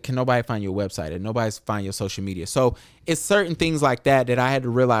rejected? Can nobody find your website and nobody find your social media? So it's certain things like that I had to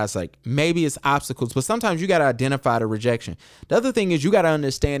realize, like, maybe it's obstacles, but sometimes you got to identify the rejection. The other thing is you got to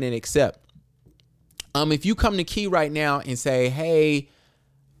understand and accept. If you come to Key right now and say, hey,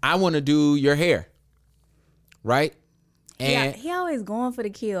 I want to do your hair, right? And he always going for the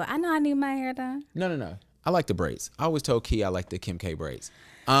kill. I know I need my hair done. No. I like the braids. I always told Key I like the Kim K braids.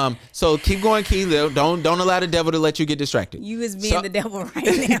 So keep going, Key. Don't allow the devil to let you get distracted. You is being the devil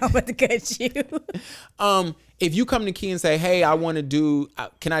right now, but to cut you. If you come to Key and say, hey, I want to do,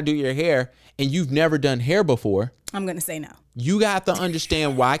 can I do your hair? And you've never done hair before. I'm going to say no. You got to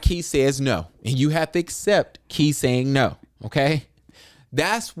understand why Key says no. And you have to accept Key saying no. Okay.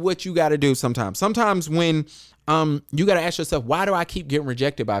 That's what you got to do sometimes. Sometimes when, you got to ask yourself, why do I keep getting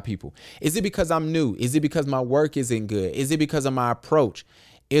rejected by people? Is it because I'm new? Is it because my work isn't good? Is it because of my approach?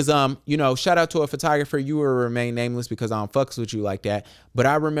 Shout out to a photographer. You will remain nameless because I don't fucks with you like that. But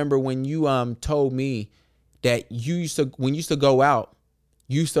I remember when you told me that when you used to go out,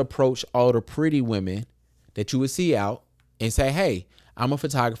 you used to approach all the pretty women that you would see out and say, hey, I'm a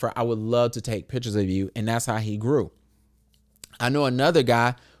photographer. I would love to take pictures of you. And that's how he grew. I know another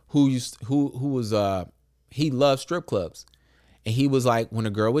guy who loved strip clubs. And he was like, when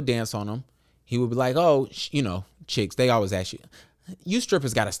a girl would dance on him, he would be like, oh, chicks, they always ask you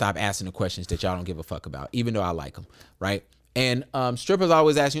strippers got to stop asking the questions that y'all don't give a fuck about, even though I like them, right? And strippers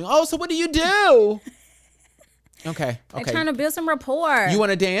always ask you, oh, so what do you do? Okay. They're trying to build some rapport. You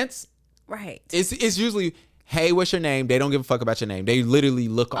want to dance? Right. It's usually, hey, what's your name? They don't give a fuck about your name. They literally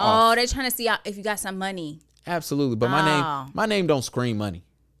look off. Oh, they're trying to see if you got some money. Absolutely. But my name don't scream money.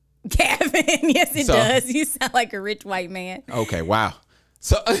 Gavin, yes, it does. You sound like a rich white man. Okay, wow.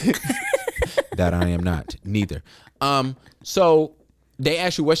 So that I am not. Neither. So they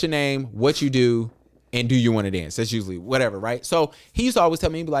ask you what's your name, what you do, and do you want to dance? That's usually whatever, right? So he used to always tell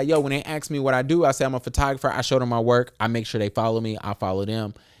me, he'd be like, yo, when they ask me what I do, I say I'm a photographer. I show them my work. I make sure they follow me. I follow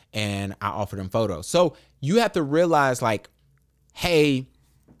them, and I offer them photos. So you have to realize, like, hey,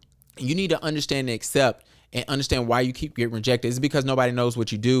 you need to understand and accept and understand why you keep getting rejected. It's because nobody knows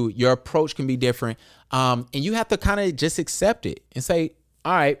what you do. Your approach can be different. And you have to kind of just accept it and say,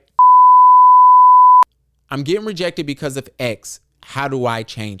 all right, I'm getting rejected because of X. How do I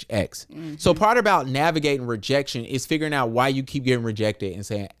change X? Mm-hmm. So part about navigating rejection is figuring out why you keep getting rejected and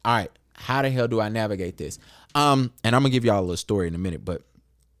saying, all right, how the hell do I navigate this? And I'm going to give y'all a little story in a minute, but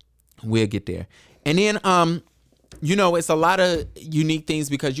we'll get there. And then, it's a lot of unique things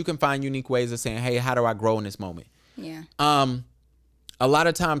because you can find unique ways of saying, hey, how do I grow in this moment? Yeah. A lot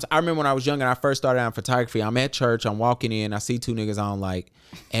of times, I remember when I was young and I first started on photography, I'm at church, I'm walking in, I see two niggas I don't like.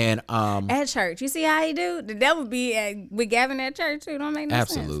 And at church, you see how he do? That would be with Gavin at church too. Don't make no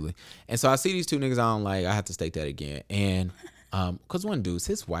sense. Absolutely. And so I see these two niggas I don't like. I have to state that again. And because one dude's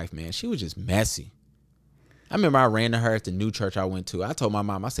his wife, man, she was just messy. I remember I ran to her at the new church I went to. I told my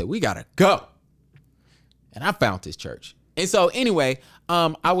mom, I said, we gotta go. And I found this church. And so anyway,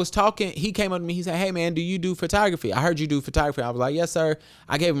 I was talking, he came up to me, he said, hey man, do you do photography? I heard you do photography. I was like, yes, sir.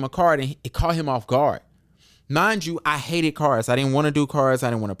 I gave him a card and it caught him off guard. Mind you, I hated cards. I didn't want to do cards. I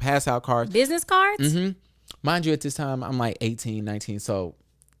didn't want to pass out cards. Business cards? Mm-hmm. Mind you, at this time, I'm like 18, 19. So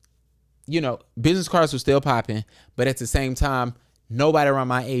business cards were still popping, but at the same time, nobody around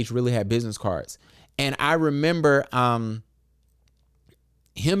my age really had business cards. And I remember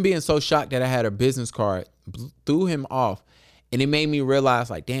him being so shocked that I had a business card, threw him off. And it made me realize,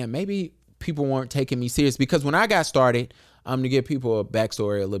 like, damn, maybe people weren't taking me serious. Because when I got started, to give people a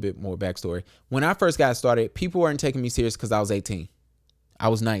little bit more backstory. When I first got started, people weren't taking me serious because I was 18. I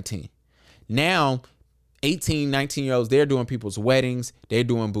was 19. Now, 18, 19-year-olds, they're doing people's weddings. They're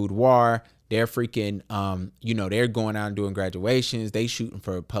doing boudoir. They're freaking, they're going out and doing graduations. They shooting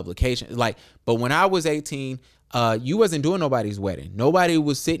for publications. But when I was 18, you wasn't doing nobody's wedding. Nobody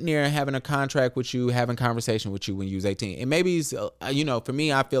was sitting there having a contract with you, having conversation with you when you was 18. And maybe it's, for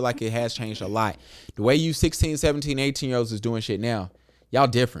me, I feel like it has changed a lot. The way you 16, 17, 18-year-olds is doing shit now, y'all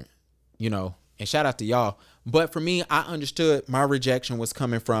different, and shout out to y'all. But for me, I understood my rejection was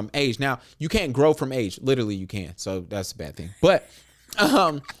coming from age. Now, you can't grow from age. Literally, you can. So that's a bad thing. But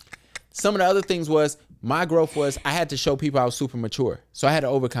some of the other things was, my growth was I had to show people I was super mature. So I had to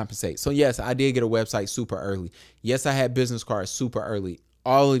overcompensate. So yes, I did get a website super early. Yes, I had business cards super early.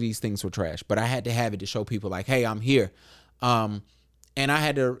 All of these things were trash, but I had to have it to show people like, hey, I'm here. And I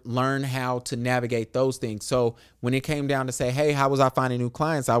had to learn how to navigate those things. So when it came down to say, hey, how was I finding new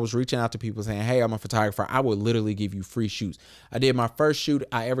clients? I was reaching out to people saying, hey, I'm a photographer. I would literally give you free shoots. I did my first shoot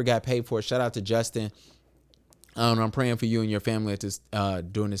I ever got paid for. Shout out to Justin. I'm praying for you and your family at this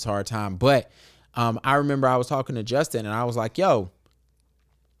during this hard time. But I remember I was talking to Justin and I was like, yo,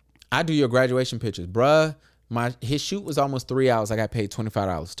 I do your graduation pictures. Bruh, his shoot was almost 3 hours. I got paid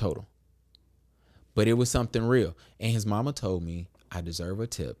 $25 total. But it was something real. And his mama told me I deserve a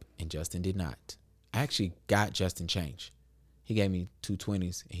tip, and Justin did not. I actually got Justin change. He gave me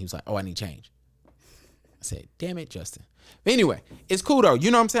 $220s, and he was like, oh, I need change. I said, damn it, Justin. But anyway, it's cool, though. You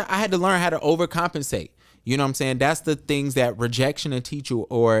know what I'm saying? I had to learn how to overcompensate. You know what I'm saying? That's the things that rejection will teach you,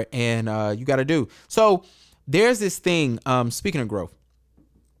 and you got to do. So there's this thing, speaking of growth,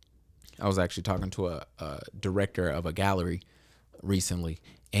 I was actually talking to a director of a gallery recently,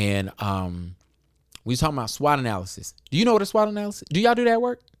 and we was talking about SWOT analysis. Do you know what a SWOT analysis? Do y'all do that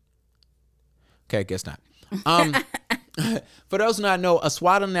work? Okay, I guess not. For those who not know, a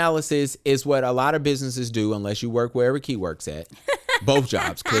SWOT analysis is what a lot of businesses do, unless you work wherever Key works at. Both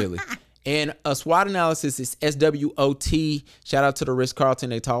jobs, clearly. And a SWOT analysis is SWOT. Shout out to the Ritz-Carlton.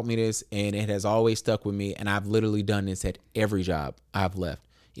 They taught me this, and it has always stuck with me. And I've literally done this at every job I've left,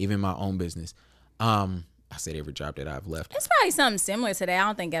 even my own business. I said every job that I've left. It's probably something similar to that. I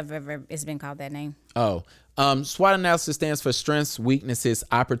don't think it's been called that name. Oh, SWOT analysis stands for strengths, weaknesses,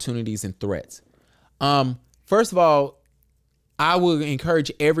 opportunities, and threats. First of all, I would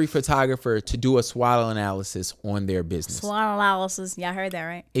encourage every photographer to do a SWOT analysis on their business. SWOT analysis. Y'all heard that,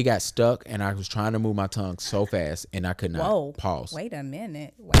 right? It got stuck, and I was trying to move my tongue so fast, and I could not pause. Wait a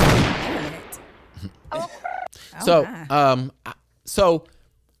minute. So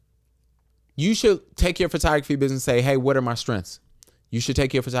you should take your photography business and say, hey, what are my strengths? You should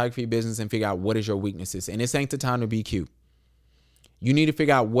take your photography business and figure out what is your weaknesses. And this ain't the time to be cute. You need to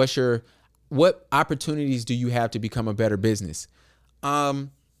figure out what opportunities do you have to become a better business.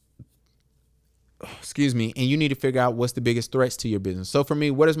 Excuse me. And you need to figure out what's the biggest threats to your business. So for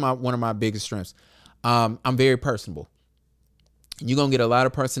me, what is one of my biggest strengths? I'm very personable. You're going to get a lot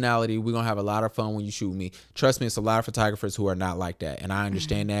of personality. We're going to have a lot of fun when you shoot me. Trust me, it's a lot of photographers who are not like that. And I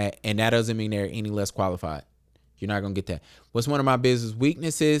understand that. And that doesn't mean they're any less qualified. You're not going to get that. What's one of my business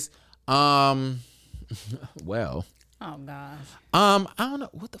weaknesses? Well. Oh, gosh. I don't know.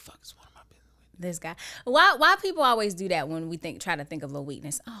 What the fuck is one of my business weaknesses? This guy. Why people always do that when we try to think of a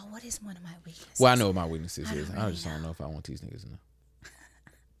weakness? Oh, what is one of my weaknesses? Well, I know what my weaknesses is. I just don't know if I want these niggas to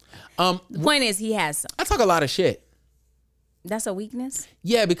know. The point is, he has some. I talk a lot of shit. That's a weakness?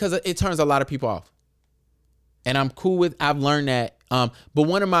 Yeah, because it turns a lot of people off. And I'm cool with, I've learned that. But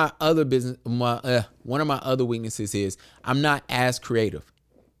one of my other weaknesses is I'm not as creative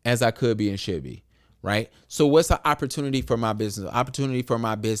as I could be and should be. Right? So what's the opportunity for my business? The opportunity for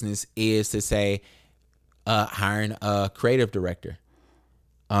my business is to say, hiring a creative director.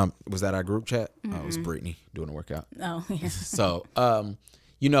 Was that our group chat? Mm-hmm. Oh, it was Brittany doing a workout. Oh, yeah. So,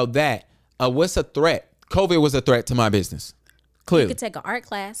 that. What's a threat? COVID was a threat to my business. Clearly. You could take an art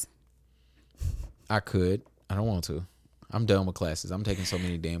class. I could. I don't want to. I'm done with classes. I'm taking so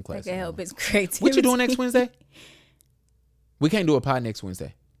many damn classes. I can help its creativity. What you doing next Wednesday? We can't do a pod next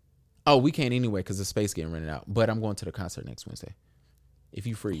Wednesday. Oh, we can't anyway because the space getting rented out. But I'm going to the concert next Wednesday. If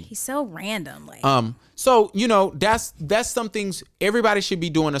you free. He's so random. So, that's some things everybody should be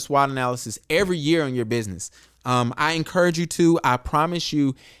doing a SWOT analysis every year on your business. I encourage you to. I promise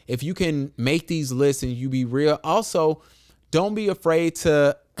you, if you can make these lists and you be real. Also, don't be afraid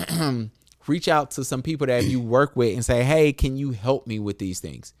to reach out to some people that you work with and say, hey, can you help me with these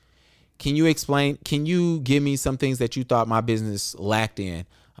things? Can you give me some things that you thought my business lacked in?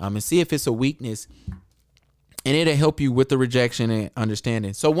 And see if it's a weakness, and it'll help you with the rejection and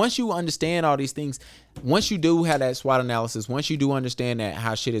understanding. So once you understand all these things, once you do have that SWOT analysis, once you do understand that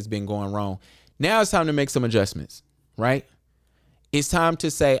how shit has been going wrong, now it's time to make some adjustments, right? It's time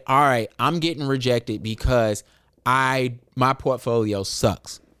to say, all right, I'm getting rejected because my portfolio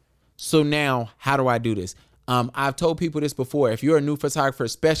sucks. So now how do I do this? I've told people this before. If you're a new photographer,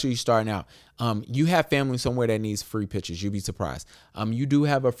 especially starting out, you have family somewhere that needs free pictures. You'd be surprised. You do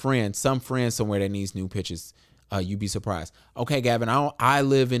have some friend somewhere that needs new pictures. You'd be surprised. Okay, Gavin, I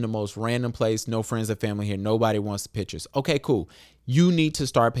live in the most random place. No friends or family here. Nobody wants pictures. Okay, cool. You need to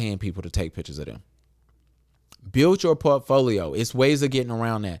start paying people to take pictures of them. Build your portfolio. It's ways of getting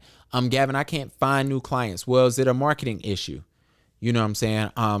around that. Gavin, I can't find new clients. Well, is it a marketing issue? You know what I'm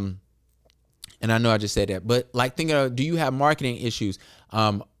saying? And I know I just said that, but like thinking of, do you have marketing issues?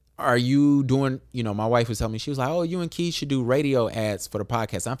 Are you doing, my wife was telling me, she was like, oh, you and Keith should do radio ads for the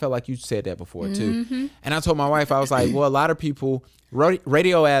podcast. I felt like you said that before too. And I told my wife, I was like, well, a lot of people,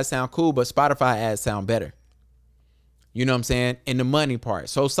 radio ads sound cool, but Spotify ads sound better. You know what I'm saying? And the money part.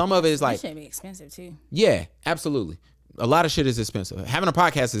 So some of it is like, it should be expensive too. Yeah, absolutely. A lot of shit is expensive. Having a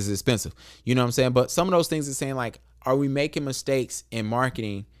podcast is expensive. You know what I'm saying? But some of those things are saying like, are we making mistakes in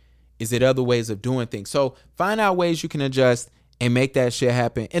marketing? Is it other ways of doing things? So find out ways you can adjust and make that shit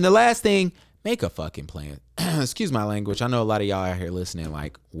happen. And the last thing, make a fucking plan. Excuse my language. I know a lot of y'all out here listening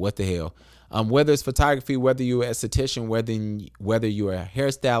like, what the hell? Whether it's photography, whether you're a esthetician, whether you're a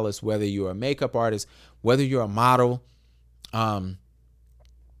hairstylist, whether you're a makeup artist, whether you're a model, whether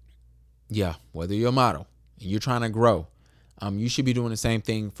you're a model and you're trying to grow, you should be doing the same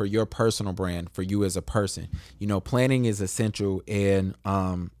thing for your personal brand, for you as a person. Planning is essential, and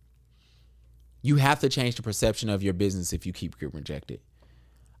you have to change the perception of your business if you keep getting rejected.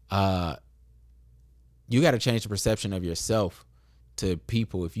 You got to change the perception of yourself to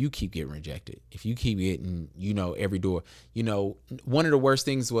people if you keep getting rejected. If you keep getting, every door. One of the worst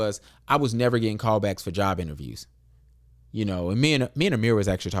things was I was never getting callbacks for job interviews. And me and Amir was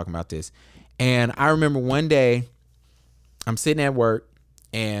actually talking about this. And I remember one day I'm sitting at work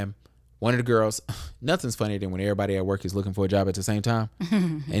and one of the girls, nothing's funnier than when everybody at work is looking for a job at the same time.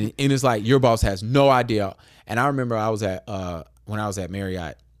 and it's like your boss has no idea. And I remember when I was at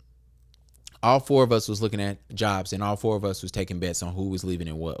Marriott, all four of us was looking at jobs and all four of us was taking bets on who was leaving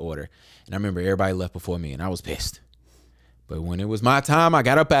in what order. And I remember everybody left before me and I was pissed. But when it was my time, I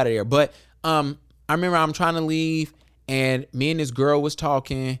got up out of there. But I remember I'm trying to leave and me and this girl was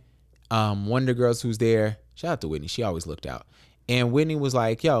talking. One of the girls who's there, shout out to Whitney, she always looked out. And Whitney was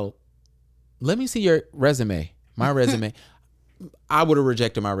like, yo, let me see your resume. My resume. I would have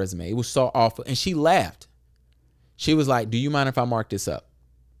rejected my resume. It was so awful. And she laughed. She was like, do you mind if I mark this up?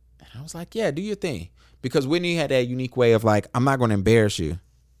 And I was like, yeah, do your thing. Because Whitney had that unique way of like, I'm not going to embarrass you.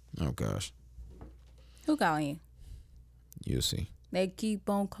 Oh, gosh. Who calling you? You'll see. They keep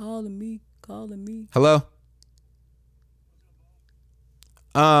on calling me. Hello?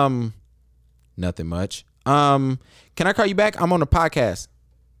 Nothing much. Can I call you back? I'm on the podcast.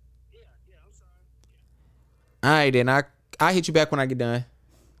 All right, then I'll hit you back when I get done.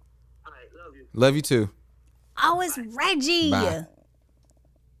 All right, love you. Love you too. Oh, it's Reggie. Bye.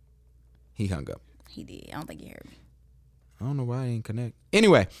 He hung up. He did. I don't think he heard me. I don't know why I didn't connect.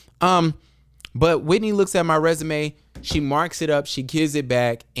 Anyway, but Whitney looks at my resume. She marks it up. She gives it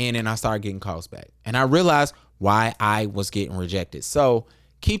back. And then I start getting calls back. And I realized why I was getting rejected. So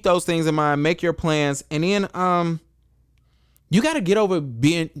keep those things in mind. Make your plans. And then you got to get over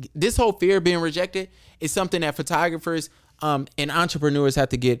this whole fear of being rejected is something that photographers and entrepreneurs have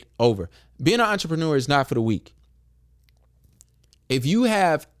to get over. Being an entrepreneur is not for the weak. If you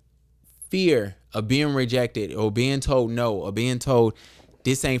have fear of being rejected or being told no or being told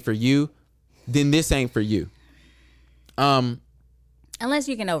this ain't for you, then this ain't for you. Unless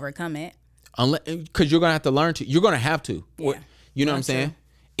you can overcome it. Because you're going to have to learn to. You're going to have to. Yeah. You know what I'm saying?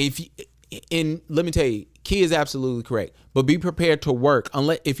 And let me tell you, Key is absolutely correct. But be prepared to work.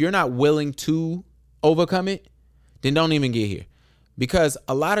 If you're not willing to overcome it, then don't even get here. Because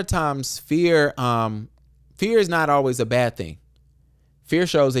a lot of times fear is not always a bad thing. Fear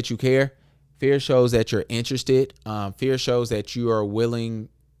shows that you care. Fear shows that you're interested. Fear shows that you are willing,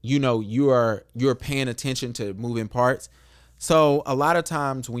 you're paying attention to moving parts. So a lot of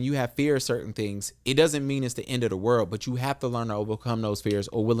times when you have fear of certain things, it doesn't mean it's the end of the world, but you have to learn to overcome those fears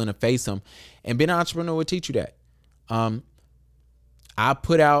or willing to face them. And being an entrepreneur will teach you that. I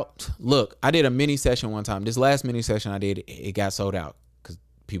did a mini session one time. This last mini session I did, it got sold out because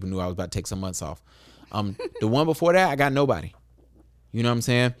people knew I was about to take some months off. The one before that, I got nobody. You know what I'm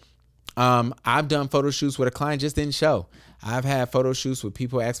saying? I've done photo shoots where the client just didn't show. I've had photo shoots where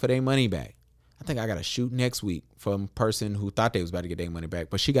people ask for their money back. I think I got a shoot next week from a person who thought they was about to get their money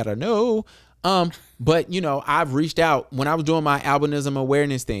back, but she got a no. But you know, I've reached out when I was doing my albinism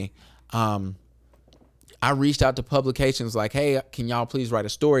awareness thing. I reached out to publications like, hey, can y'all please write a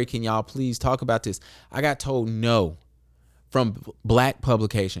story? Can y'all please talk about this? I got told no from black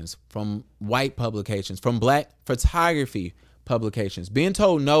publications, from white publications, from black photography publications. Being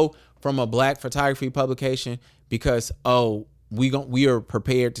told no from a black photography publication because, oh, we are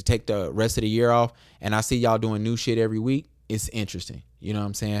prepared to take the rest of the year off, and I see y'all doing new shit every week. It's interesting. You know what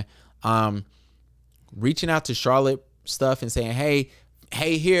I'm saying? Reaching out to Charlotte stuff and saying, hey,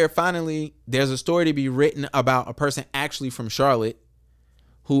 here, finally, there's a story to be written about a person actually from Charlotte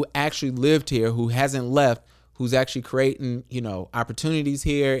who actually lived here, who hasn't left, who's actually creating, you know, opportunities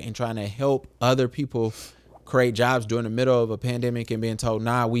here and trying to help other people create jobs during the middle of a pandemic and being told,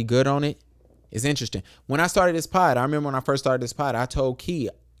 nah, we good on it. It's interesting. When I started this pod, I remember when I first started this pod, I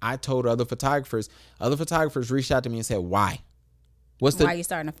told other photographers reached out to me and said, why? Why you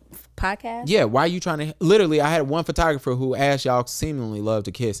starting a podcast? Yeah, why are you trying to, literally, I had one photographer who asked y'all seemingly love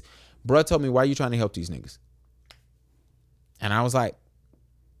to kiss. Bruh told me, why are you trying to help these niggas? And I was like,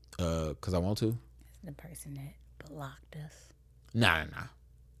 because I want to. The person that blocked us. Nah.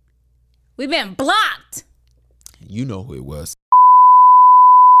 We've been blocked. You know who it was.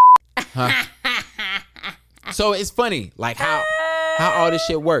 Huh? So it's funny, like how all this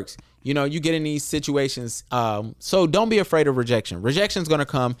shit works. You know, you get in these situations. So don't be afraid of rejection. Rejection's gonna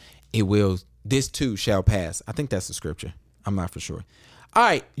come. It will. This too shall pass. I think that's the scripture. I'm not for sure. All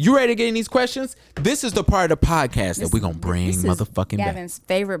right, you ready to get in these questions? This is the part of the podcast that we're gonna bring motherfucking back. Gavin's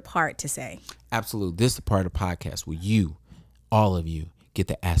favorite part to say. Absolutely. This is the part of the podcast where you, all of you, get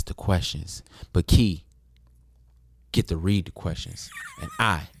to ask the questions. But Key get to read the questions. And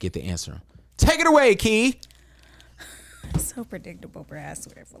I get to answer them. Take it away, Key. So predictable, bro. I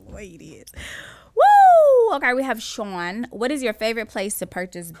swear for the way it is. Woo! Okay, we have Sean. What is your favorite place to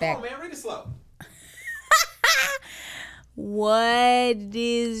purchase back? Come on, man. Read it slow. What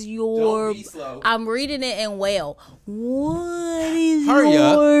is your... Don't be slow. I'm reading it in well. What is Hurry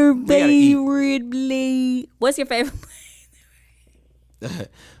up. your We gotta eat. favorite place? What's your favorite place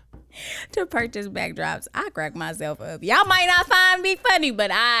to purchase backdrops? I crack myself up. Y'all might not find me funny,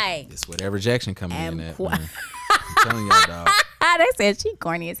 but I... It's where that rejection coming in at. Am Man. I'm telling y'all, dog. They said she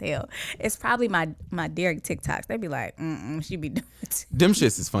corny as hell. It's probably my Derek TikToks. They be like, she be doing it. Them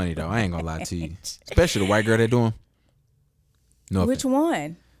shits is funny, though. I ain't gonna lie to you. Especially the white girl that do them. No Which offense.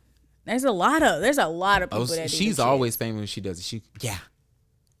 one? There's a lot of people that do she's them always shits. famous when she does it. Yeah.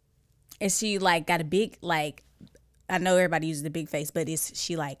 Is she like got a big, like, I know everybody uses the big face, but is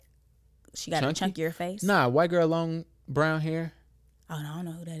she like, she got Chunky? a chunkier face? Nah, white girl, long brown hair. Oh, no, I don't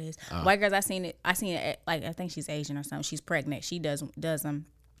know who that is. White girls, I seen it, like, I think she's Asian or something. She's pregnant. She does them.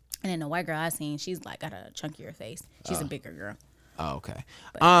 And then the white girl I seen, she's like got a chunkier face. She's a bigger girl. Oh, okay.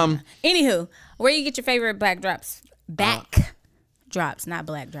 But, anywho, where you get your favorite backdrops? Drops, not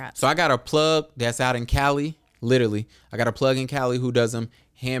black drops. So I got a plug that's out in Cali. Literally, I got a plug in Cali who does them,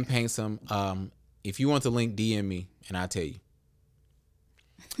 hand paints them. If you want the link, DM me and I'll tell you.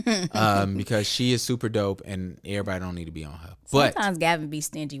 Because she is super dope and everybody don't need to be on her. But sometimes Gavin be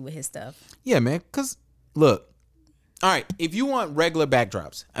stingy with his stuff. yeah, man. Cause look, all right. If you want regular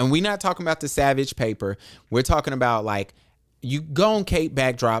backdrops, and we're not talking about the Savage paper, we're talking about like you go on Cape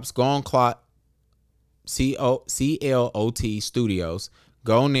Backdrops, go on Clot. CLOT Studios.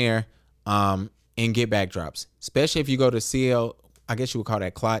 Go in there and get backdrops. Especially if you go to I guess you would call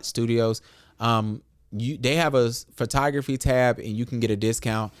that Clot Studios. They have a photography tab and you can get a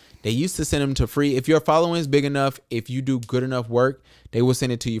discount. They used to send them to free. If your following is big enough, if you do good enough work, they will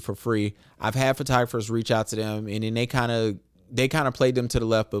send it to you for free. I've had photographers reach out to them and then they kind of played them to the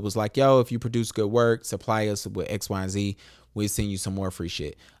left, but was like, yo, if you produce good work, supply us with X, Y, and Z. We'll send you some more free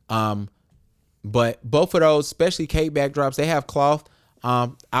shit. But both of those, especially Cape backdrops, they have cloth.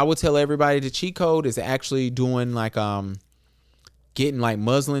 I would tell everybody the cheat code is actually doing like getting like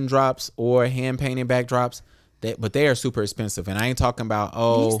muslin drops or hand painted backdrops. But they are super expensive. And I ain't talking about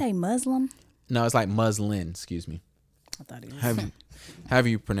Did you say Muslim? No, it's like muslin. Excuse me. I thought it was. However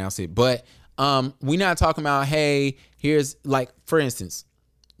you pronounce it. But we not talking about, hey, here's like, for instance,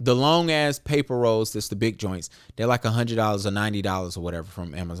 the long ass paper rolls, that's the big joints. They're like $100 or $90 or whatever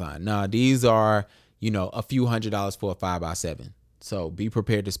from Amazon. Nah, these are, a few $100s for a 5x7. So be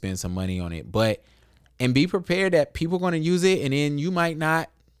prepared to spend some money on it. And be prepared that people are going to use it and then you might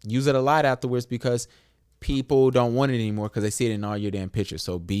not use it a lot afterwards because people don't want it anymore because they see it in all your damn pictures.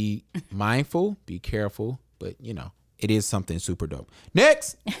 So be mindful, be careful, but you know, it is something super dope.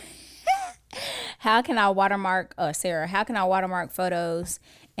 Next. How can I watermark, Sarah, how can I watermark photos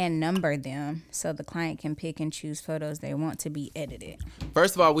and number them so the client can pick and choose photos they want to be edited?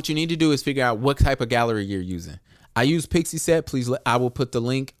 First of all, what you need to do is figure out what type of gallery you're using. I use Pixie Set. Please, I will put the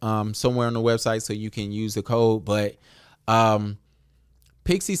link somewhere on the website so you can use the code. But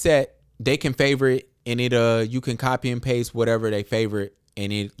Pixie Set, they can favorite, and you can copy and paste whatever they favorite,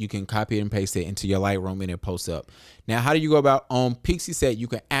 and you can copy and paste it into your Lightroom and it posts up. Now, how do you go about on Pixie Set? You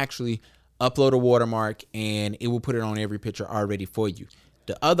can actually upload a watermark and it will put it on every picture already for you.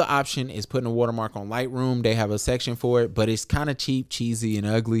 The other option is putting a watermark on Lightroom. They have a section for it, but it's kind of cheap, cheesy, and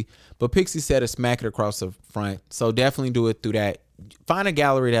ugly. But Pixie Set is smack it across the front. So definitely do it through that. Find a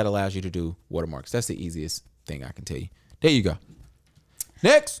gallery that allows you to do watermarks. That's the easiest thing I can tell you. There you go.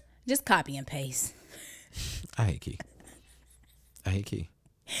 Next. Just copy and paste. I hate Key.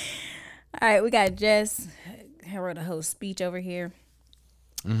 All right, we got Jess. I wrote a whole speech over here.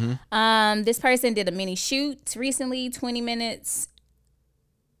 Mm-hmm. This person did a mini shoot recently, 20 minutes.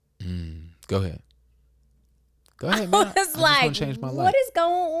 Go ahead. Man. I was like, change my life. what is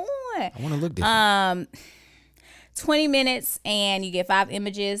going on? I want to look different. 20 minutes and you get 5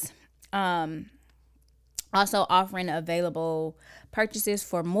 images. Also offering available purchases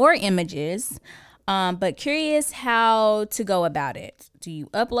for more images. But curious how to go about it. Do you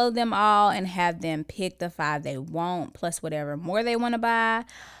upload them all and have them pick the 5 they want plus whatever more they want to buy?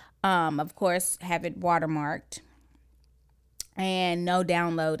 Of course, have it watermarked and no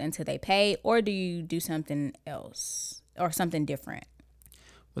download until they pay, or do you do something else or something different?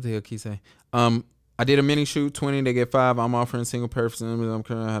 What the hell can you say? I did a mini shoot, 20, they get 5. I'm offering single person. I'm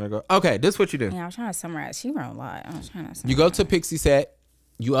currently how to go. Okay, this is what you do. Yeah, I was trying to summarize. She wrote a lot. I was trying to summarize. You go to Pixie Set,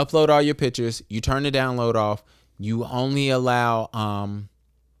 you upload all your pictures, you turn the download off, you only allow them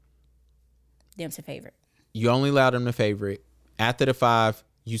to favorite. You only allow them to favorite. After the 5,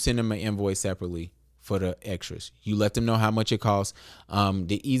 you send them an invoice separately for the extras. You let them know how much it costs.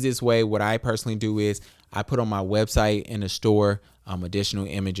 The easiest way, what I personally do is I put on my website in the store additional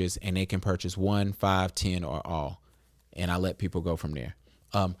images, and they can purchase 1, 5, 10, or all. And I let people go from there.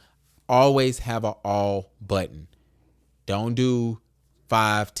 Always have an all button. Don't do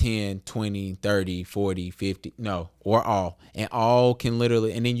 5, 10, 20, 30, 40, 50. No, or all. And all can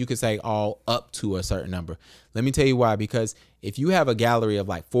literally, and then you can say all up to a certain number. Let me tell you why. Because if you have a gallery of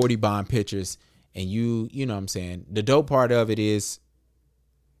like 40 bond pictures and you know what I'm saying, the dope part of it is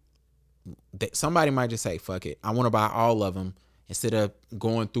that somebody might just say, fuck it, I want to buy all of them instead of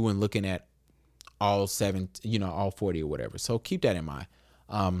going through and looking at all 7, all 40 or whatever. So keep that in mind.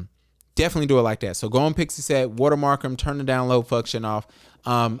 Definitely do it like that. So go on Pixie Set, watermark them, turn the download function off.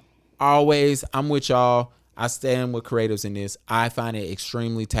 Always, I'm with y'all. I stand with creatives in this. I find it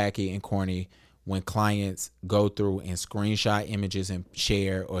extremely tacky and corny when clients go through and screenshot images and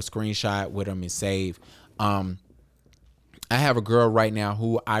share, or screenshot with them and save. I have a girl right now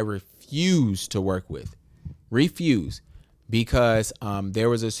who I refuse to work with. Refuse. Because there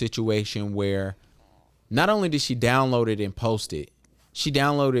was a situation where not only did she download it and post it, she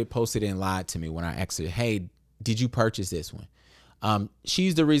downloaded, posted, and lied to me when I asked her, hey, did you purchase this one?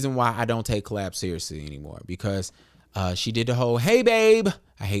 She's the reason why I don't take collabs seriously anymore, because she did the whole, hey, babe.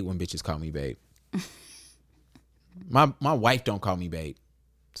 I hate when bitches call me babe. My wife don't call me babe,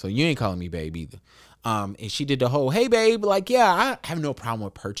 so you ain't calling me babe either. And she did the whole, hey, babe, like, yeah, I have no problem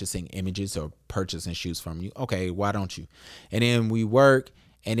with purchasing images or purchasing shoes from you. Okay, why don't you? And then we work,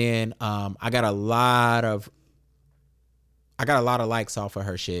 and then I got a lot of likes off of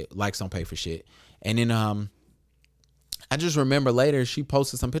her shit. Likes don't pay for shit. And then I just remember later she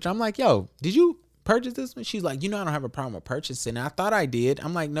posted some picture. I'm like, yo, did you purchase this one? She's like, I don't have a problem with purchasing. I thought I did.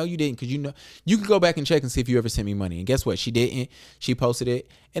 I'm like, no, you didn't, because you can go back and check and see if you ever sent me money. And guess what? She didn't. She posted it.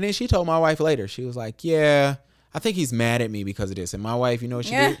 And then she told my wife later. She was like, yeah, I think he's mad at me because of this. And my wife, you know what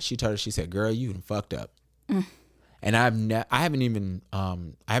she did? She told her, she said, girl, you done fucked up. And I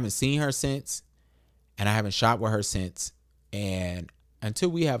haven't seen her since, and I haven't shopped with her since. And until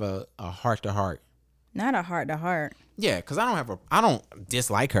we have a heart to heart. Not a heart to heart. Yeah, because I don't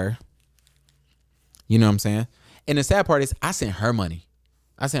dislike her. You know what I'm saying? And the sad part is I sent her money.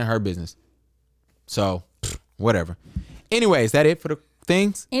 I sent her business. So, whatever. Anyway, is that it for the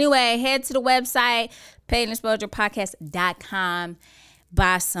things? Anyway, head to the website, paidexposurepodcast.com.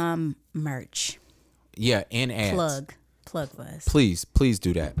 Buy some merch. Yeah, and ads. Plug for us. Please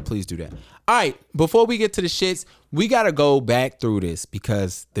do that. Please do that. All right, before we get to the shits, we got to go back through this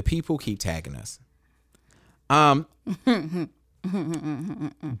because the people keep tagging us.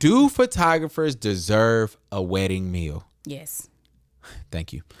 Do photographers deserve a wedding meal? Yes.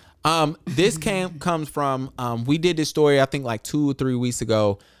 Thank you. This comes from we did this story I think like 2 or 3 weeks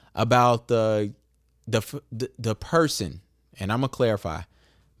ago about the person, and I'm gonna clarify,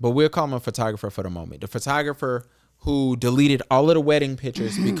 but we'll call him a photographer for the moment. The photographer who deleted all of the wedding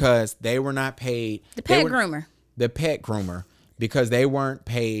pictures because they were not paid. The pet groomer. The pet groomer, because they weren't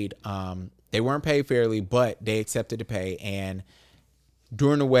paid. They weren't paid fairly, but they accepted to pay. And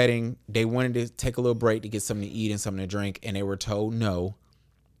during the wedding, they wanted to take a little break to get something to eat and something to drink, and they were told no.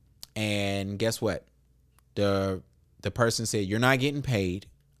 And guess what? The person said, "You're not getting paid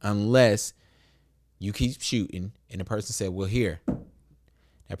unless you keep shooting." And the person said, "Well, here."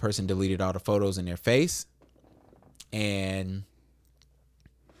 That person deleted all the photos in their face. And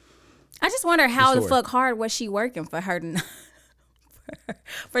I just wonder how the fuck hard was she working for her to,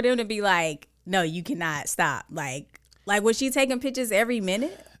 for them to be like, "No, you cannot stop." Like was she taking pictures every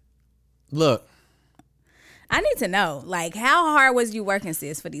minute? Look, I need to know, like, how hard was you working,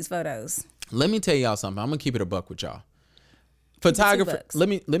 sis, for these photos? let me tell y'all something. I'm gonna keep it a buck with y'all. Photographer,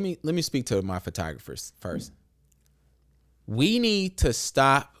 $2. let me speak to my photographers first. We need to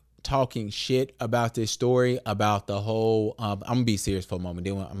stop talking shit about this story, about the whole. I'm gonna be serious for a moment.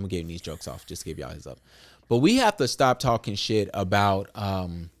 Then I'm gonna get these jokes off. Just to give y'all heads up. But we have to stop talking shit about.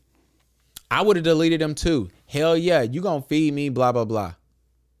 I would have deleted them too. Hell yeah, you gonna feed me? Blah blah blah.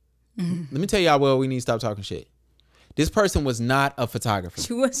 Let me tell y'all where we need to stop talking shit. This person was not a photographer.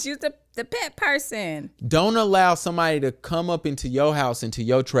 She was the pet person. Don't allow somebody to come up into your house, into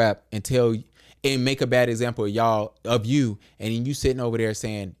your trap, and make a bad example of you, and then you sitting over there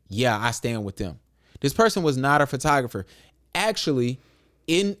saying, "Yeah, I stand with them." This person was not a photographer. Actually,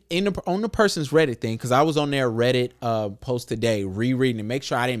 on the person's Reddit thing, because I was on their Reddit post today, rereading to make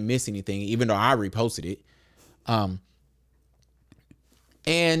sure I didn't miss anything, even though I reposted it.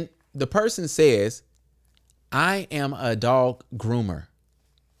 And the person says, "I am a dog groomer.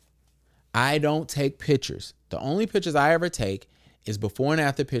 I don't take pictures. The only pictures I ever take is before and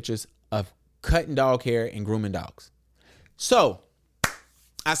after pictures of cutting dog hair and grooming dogs." So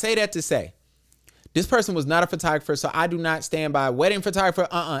I say that to say, this person was not a photographer, so I do not stand by wedding photographer.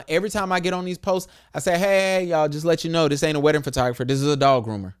 Every time I get on these posts, I say, hey, y'all, just let you know, this ain't a wedding photographer. This is a dog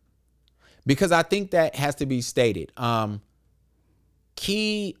groomer. Because I think that has to be stated.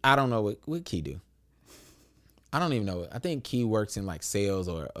 Key, I don't know what Key do. I don't even know. I think Key works in like sales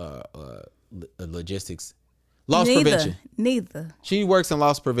or logistics. Loss prevention. Neither. She works in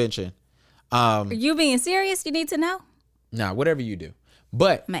loss prevention. Are you being serious? You need to know? Nah, whatever you do.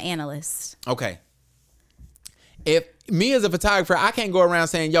 But I'm an analyst. okay. If me as a photographer, I can't go around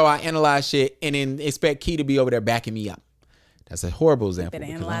saying, "Yo, I analyze shit," and then expect Key to be over there backing me up. That's a horrible example.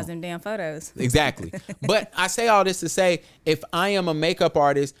 Better analyze them damn photos. Exactly. But I say all this to say, if I am a makeup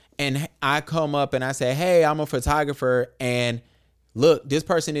artist and I come up and I say, "Hey, I'm a photographer, and look, this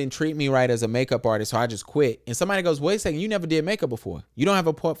person didn't treat me right as a makeup artist, so I just quit." And somebody goes, "Wait a second, you never did makeup before. You don't have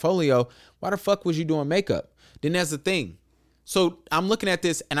a portfolio. Why the fuck was you doing makeup?" Then that's the thing. So I'm looking at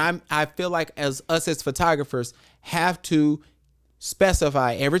this, and I feel like as photographers have to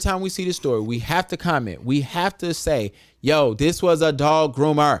specify every time we see the story. We have to comment. We have to say, "Yo, this was a dog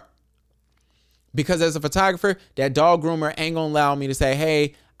groomer." Because as a photographer, that dog groomer ain't gonna allow me to say,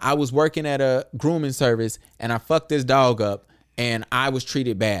 "Hey, I was working at a grooming service and I fucked this dog up and I was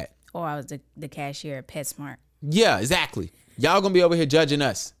treated bad." Or I was the cashier at PetSmart. Yeah, exactly. Y'all gonna be over here judging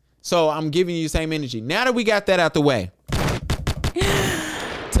us. So I'm giving you the same energy. Now that we got that out the way,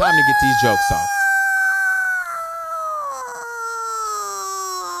 time to get these jokes off.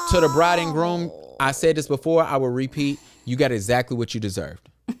 To the bride and groom, I said this before, I will repeat, you got exactly what you deserved.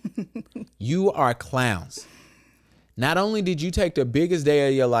 You are clowns. Not only did you take the biggest day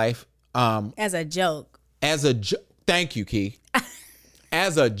of your life As a joke. Thank you, Key.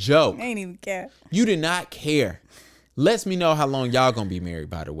 As a joke. I ain't even care. You did not care. Lets me know how long y'all gonna be married,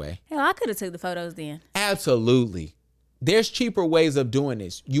 by the way. Hell, I could have took the photos then. Absolutely. There's cheaper ways of doing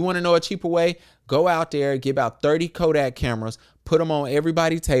this. You want to know a cheaper way? Go out there, get about 30 Kodak cameras, put them on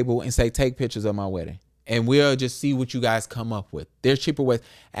everybody's table and say, "Take pictures of my wedding." And we'll just see what you guys come up with. There's cheaper ways.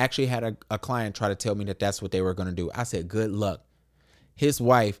 I actually had a client try to tell me that that's what they were going to do. I said, good luck. His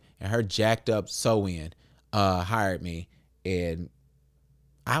wife and her jacked up sew-in hired me. And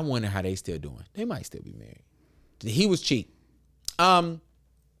I wonder how they still doing. They might still be married. He was cheap. Frugal.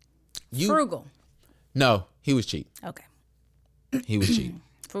 No, he was cheap. Okay. He was cheap.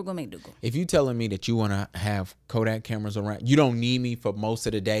 Frugal McDougal. If you telling me that you want to have Kodak cameras around, you don't need me for most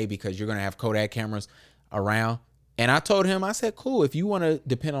of the day because you're going to have Kodak cameras around, And I told him, I said, cool, if you want to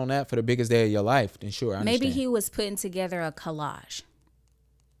depend on that for the biggest day of your life, then sure, I understand. Maybe he was putting together a collage.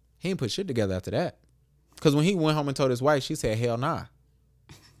 He didn't put shit together after that. Because when he went home and told his wife, she said, hell nah.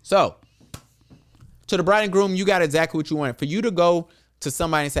 So, to the bride and groom, you got exactly what you wanted. For you to go to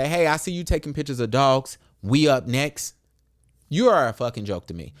somebody and say, hey, I see you taking pictures of dogs. We up next. You are a fucking joke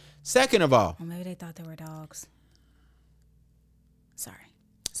to me. Second of all. Or maybe they thought they were dogs. Sorry.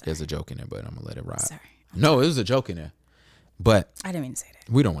 There's a joke in there, but I'm going to let it ride. Sorry. No, it was a joke in there. But I didn't mean to say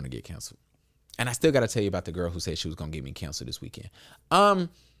that. we don't want to get canceled. And I still got to tell you about the girl who said she was going to get me canceled this weekend. The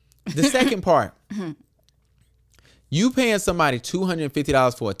second part. You paying somebody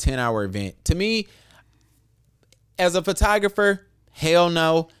 $250 for a 10-hour event. To me, as a photographer, hell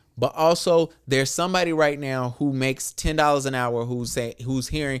no. But also, there's somebody right now who makes $10 an hour who's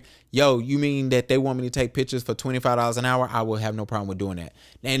hearing, yo, you mean that they want me to take pictures for $25 an hour? I will have no problem with doing that.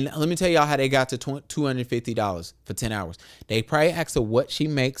 And let me tell y'all how they got to $250 for 10 hours. They probably asked her what she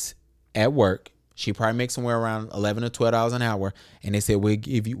makes at work. She probably makes somewhere around $11 or $12 an hour. And they said,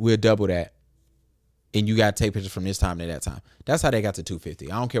 we'll double that. And you got to take pictures from this time to that time. That's how they got to $250.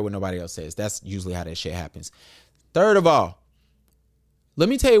 I don't care what nobody else says. That's usually how that shit happens. Third of all, let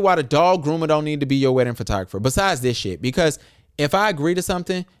me tell you why the dog groomer don't need to be your wedding photographer. Besides this shit, because if I agree to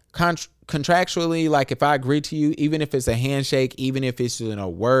something contractually, like if I agree to you, even if it's a handshake, even if it's a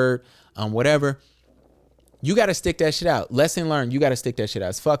word, whatever, you got to stick that shit out. Lesson learned. You got to stick that shit out.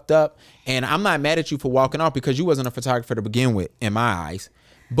 It's fucked up. And I'm not mad at you for walking off because you wasn't a photographer to begin with, in my eyes.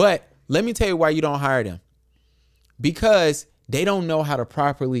 But let me tell you why you don't hire them. Because they don't know how to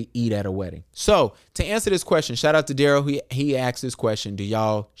properly eat at a wedding. So to answer this question, shout out to Daryl. He asked this question.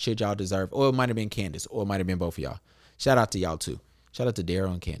 Should y'all deserve? Or it might have been Candace. Or it might have been both of y'all. Shout out to y'all too. Shout out to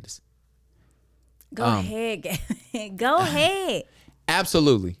Daryl and Candace. Go ahead. Go ahead.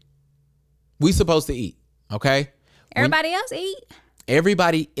 Absolutely. We supposed to eat. Okay? Everybody else eat.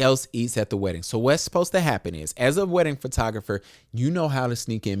 Everybody else eats at the wedding. So what's supposed to happen is, as a wedding photographer, you know how to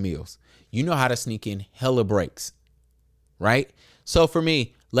sneak in meals. You know how to sneak in hella breaks. Right? So for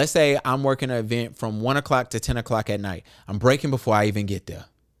me, let's say I'm working an event from 1 o'clock to 10 o'clock at night. I'm breaking before I even get there.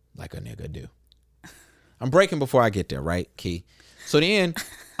 Like a nigga do. I'm breaking before I get there, right, Key? So then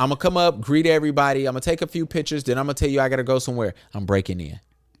I'm going to come up, greet everybody. I'm going to take a few pictures. Then I'm going to tell you I got to go somewhere. I'm breaking in.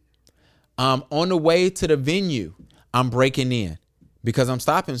 On the way to the venue, I'm breaking in because I'm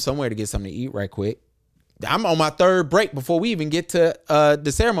stopping somewhere to get something to eat right quick. I'm on my third break before we even get to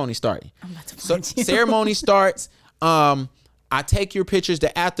the ceremony starting. I'm about to find you. Ceremony starts. I take your pictures,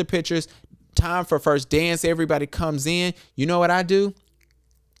 the after pictures, time for first dance. Everybody comes in. You know what I do?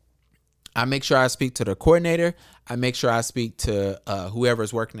 I make sure I speak to the coordinator. I make sure I speak to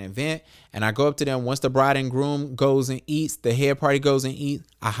whoever's working the event. And I go up to them. Once the bride and groom goes and eats, the head party goes and eats,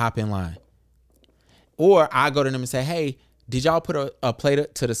 I hop in line. Or I go to them and say, hey, did y'all put a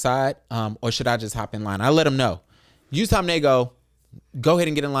plate to the side? Or should I just hop in line? I let them know. Usually they go ahead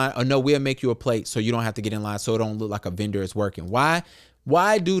and get in line. Or no, we'll make you a plate so you don't have to get in line so it don't look like a vendor is working. Why?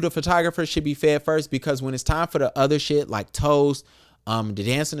 Why do the photographer should be fed first? Because when it's time for the other shit like toast, the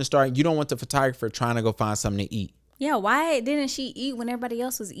dancing to start, you don't want the photographer trying to go find something to eat. Yeah, why didn't she eat when everybody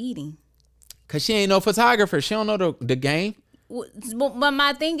else was eating? Because she ain't no photographer. She don't know the game. But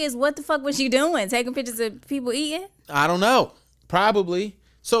my thing is, what the fuck was she doing? Taking pictures of people eating? I don't know. Probably.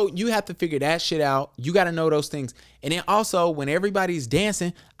 So you have to figure that shit out. You got to know those things. And then also, when everybody's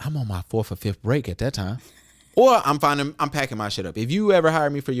dancing, I'm on my 4th or 5th break at that time. Or I'm packing my shit up. If you ever hire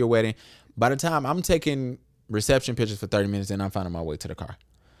me for your wedding, by the time I'm taking reception pictures for 30 minutes and I'm finding my way to the car.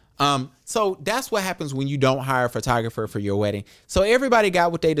 So that's what happens when you don't hire a photographer for your wedding. So everybody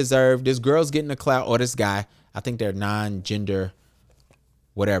got what they deserve. This girl's getting a clout, or this guy. I think they're non-gender,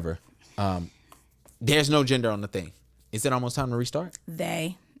 whatever. There's no gender on the thing. Is it almost time to restart?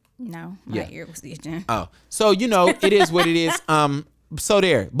 They. No, my ear was itching. Oh, so it is what it is. So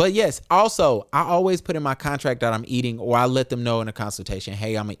there. But yes, also, I always put in my contract that I'm eating, or I let them know in a consultation,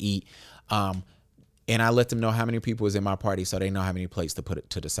 hey, I'm going to eat. And I let them know how many people is in my party so they know how many plates to put it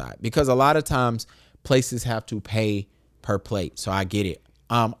to the side. Because a lot of times places have to pay per plate. So I get it.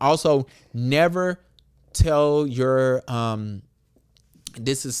 Also, never tell your,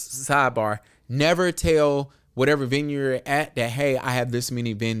 this is sidebar, never tell whatever venue you're at that, hey, I have this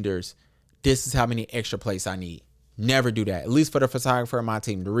many vendors. This is how many extra plates I need. Never do that. At least for the photographer on my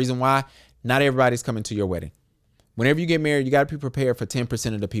team. The reason why, not everybody's coming to your wedding. Whenever you get married, you got to be prepared for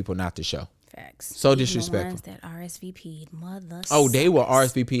 10% of the people not to show. Facts. So Even disrespectful. The ones that RSVP'd, mother. Oh, they will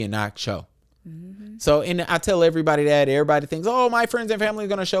RSVP and not show. Mm-hmm. So, and I tell everybody that. Everybody thinks, oh, my friends and family are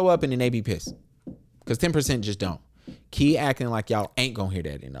going to show up, and then they be pissed. Because 10% just don't. Key acting like y'all ain't going to hear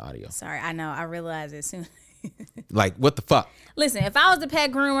that in the audio. Sorry, I know. I realized as soon Like, what the fuck? Listen, if I was the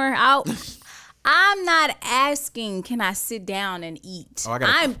pet groomer, I'm not asking, can I sit down and eat? Oh, I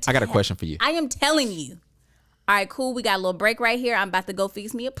got a question for you. I am telling you. All right, cool. We got a little break right here. I'm about to go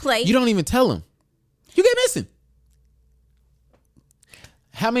fix me a plate. You don't even tell him. You get missing.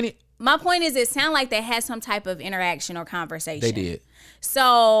 How many? My point is, it sounded like they had some type of interaction or conversation. They did.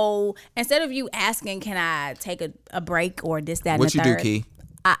 So instead of you asking, can I take a break or this, that, and What the you third, do, Key?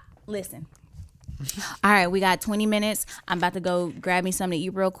 Listen. All right, we got 20 minutes. I'm about to go grab me something to eat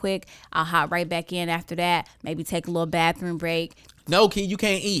real quick. I'll hop right back in after that. Maybe take a little bathroom break. No, Key, you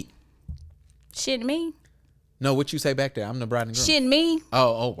can't eat. Shitting me? No, what you say back there? I'm the bride and groom. Shitting me?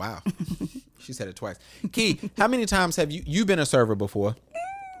 Oh, wow. She said it twice. Key, how many times have you been a server before?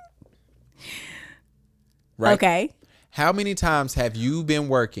 Right? Okay. How many times have you been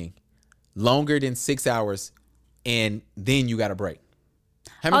working longer than 6 hours and then you got a break?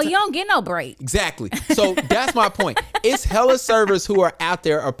 Oh, you don't get no break. Exactly. So that's my point. It's hella servers who are out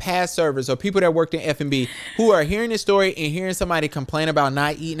there, or past servers, or people that worked in F&B who are hearing this story and hearing somebody complain about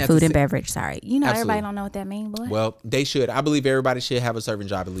not eating at Food the and beverage, sorry. You know, Absolutely. everybody don't know what that means, boy. Well, they should. I believe everybody should have a serving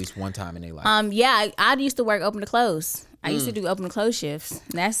job at least one time in their life. Yeah, I used to work open to close. I used to do open to close shifts.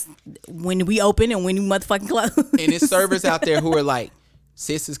 That's when we open and when you motherfucking close. And it's servers out there who are like,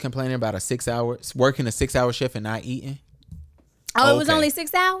 sis is complaining about working a 6 hour shift and not eating. Oh, it was Okay. only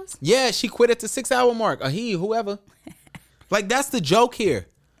 6 hours? Yeah, she quit at the 6 hour mark. Or whoever. Like, that's the joke here.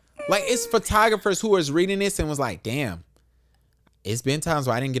 Like, it's photographers who is reading this and was like, damn, it's been times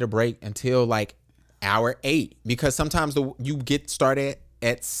where I didn't get a break until like hour 8. Because sometimes you get started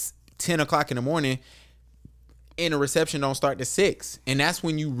at 10 o'clock in the morning and the reception don't start to 6. And that's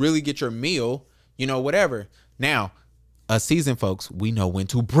when you really get your meal, whatever. Now, us seasoned folks, we know when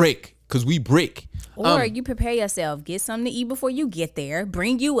to break. Because we break. Or you prepare yourself. Get something to eat before you get there.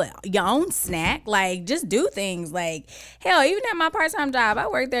 Bring you your own snack. Like, just do things. Like, hell, even at my part-time job, I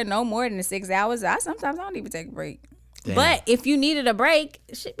work there no more than 6 hours. Sometimes I don't even take a break. Damn. But if you needed a break,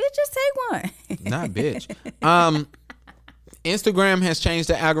 bitch, just take one. Not bitch. Instagram has changed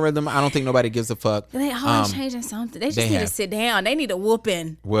the algorithm. I don't think nobody gives a fuck. They always changing something. They just need to sit down. They need a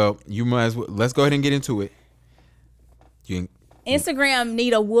whooping. Well, you might as well. Let's go ahead and get into it. Instagram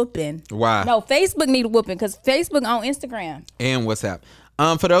need a whooping. Why? No, Facebook need a whooping because Facebook on Instagram. And WhatsApp.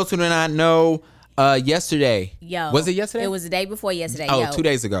 For those who do not know, yesterday. Was it yesterday? It was the day before yesterday. Oh, 2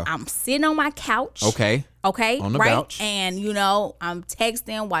 days ago. I'm sitting on my couch. Okay. On the couch. And, I'm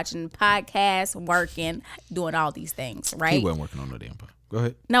texting, watching podcasts, working, doing all these things, right? He wasn't working on no damn part. Go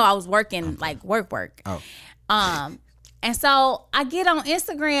ahead. No, I was working, like work. Oh. And so I get on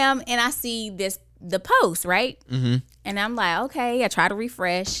Instagram and I see the post, right? Mm-hmm. And I'm like, okay, I try to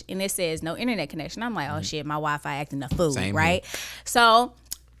refresh and it says no internet connection. I'm like, oh shit, my Wi-Fi acting a fool, Same right? Here. So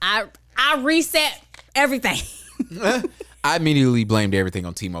I reset everything. I immediately blamed everything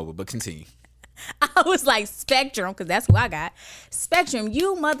on T-Mobile, but continue. I was like, Spectrum, because that's who I got. Spectrum,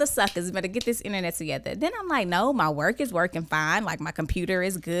 you mother suckers better get this internet together. Then I'm like, no, my work is working fine. Like, my computer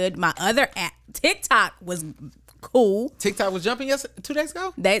is good. My other app, TikTok, was cool. TikTok was jumping 2 days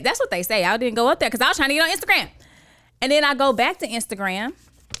ago? That's what they say. I didn't go up there because I was trying to get on Instagram. And then I go back to Instagram.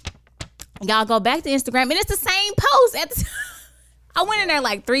 Y'all go back to Instagram, and it's the same post. I went in there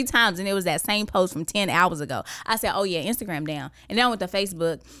like 3 times, and it was that same post from 10 hours ago. I said, oh, yeah, Instagram down. And then I went to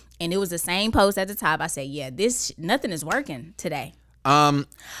Facebook, and it was the same post at the top. I said, yeah, nothing is working today. So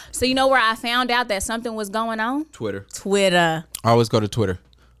you know where I found out that something was going on? Twitter. I always go to Twitter.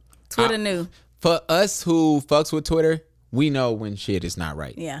 Twitter knew. For us who fucks with Twitter, we know when shit is not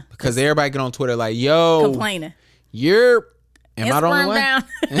right. Yeah. Because everybody get on Twitter like, yo. Complaining. Am I the only one? Down.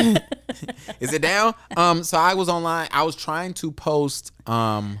 Is it down? So I was online. I was trying to post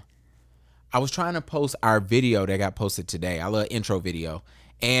our video that got posted today, our little intro video.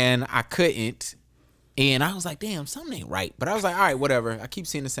 And I couldn't. And I was like, damn, something ain't right. But I was like, all right, whatever. I keep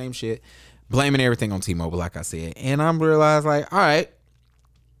seeing the same shit. Blaming everything on T-Mobile, like I said. And I realized, like, all right,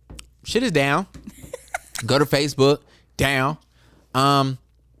 shit is down. Go to Facebook, down. I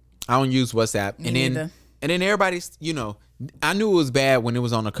don't use WhatsApp. And then everybody's, I knew it was bad when it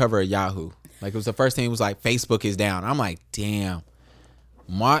was on the cover of Yahoo. Like, it was the first thing. It was like, Facebook is down. I'm like, damn.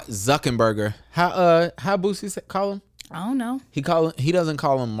 Mark Zuckerberg. How Boosie call him? I don't know. He doesn't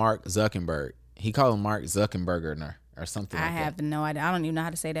call him Mark Zuckerberg. He call him Mark Zuckerberg or something like that. I have no idea. I don't even know how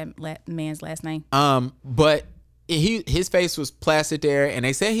to say that man's last name. But his face was plastered there, and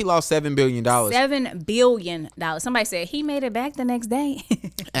they said he lost $7 billion. $7 billion. Somebody said he made it back the next day.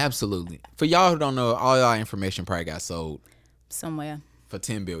 Absolutely. For y'all who don't know, all y'all information probably got sold somewhere for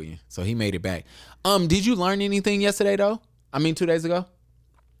 $10 billion. So he made it back. Did you learn anything yesterday though? I mean, 2 days ago.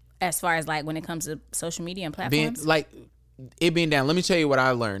 As far as like when it comes to social media and platforms, being down. Let me tell you what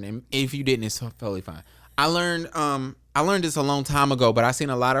I learned, and if you didn't, it's totally fine. I learned this a long time ago, but I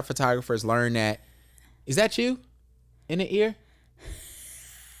seen a lot of photographers learn that. Is that you in the ear?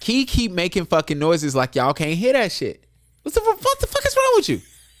 Keep making fucking noises like y'all can't hear that shit. What the fuck is wrong with you?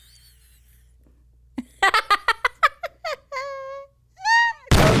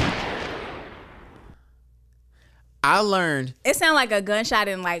 I learned. It sounded like a gunshot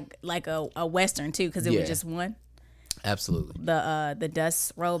in like a western too, because it was just one. Absolutely. The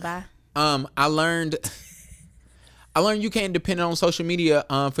dust rolled by. I learned you can't depend on social media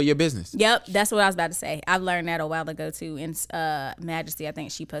for your business. Yep, that's what I was about to say. I learned that a while ago too. And Majesty, I think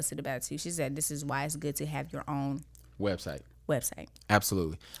she posted about it too. She said this is why it's good to have your own website. Okay.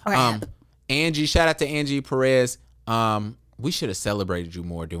 Absolutely. Angie, shout out to Angie Perez. We should have celebrated you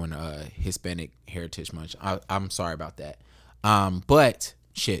more during Hispanic Heritage Month. I'm sorry about that. But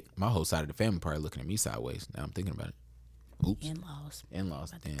shit, my whole side of the family probably looking at me sideways. Now I'm thinking about it. Oops.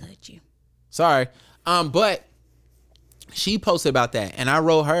 In-laws. Damn. Cut you. Sorry. But she posted about that, and I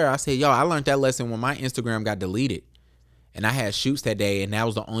wrote her. I said, "Yo, I learned that lesson when my Instagram got deleted, and I had shoots that day, and that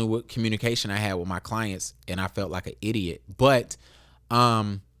was the only communication I had with my clients, and I felt like an idiot." But,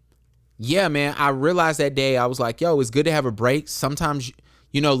 yeah, man, I realized that day I was like, "Yo, it's good to have a break." Sometimes,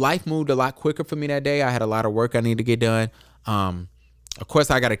 life moved a lot quicker for me that day. I had a lot of work I need to get done. Of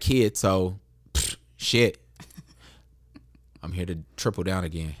course, I got a kid, so shit. I'm here to triple down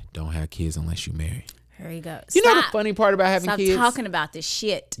again. Don't have kids unless you marry. Here you go. You know the funny part about having kids? Stop talking about this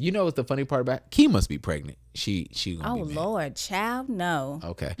shit. You know what's the funny part about? Key must be pregnant. She gonna be mad. Lord, child, no.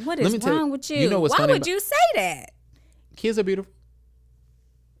 Okay. What is wrong with you? You know what's Why funny would you say that? Kids are beautiful.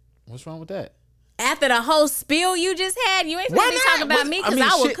 What's wrong with that? After the whole spill you just had, you ain't gonna be talking about me because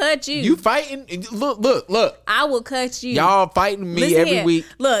I will cut you. You fighting? Look. I will cut you. Y'all fighting me every week.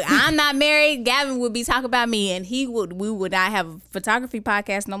 Look, I'm not married. Gavin would be talking about me, and we would not have a photography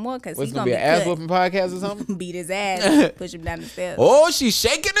podcast no more because he's gonna be an ass whooping podcast or something. Beat his ass, push him down the steps. Oh, she's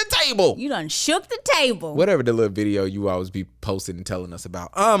shaking the table. You done shook the table. Whatever the little video you always be posting and telling us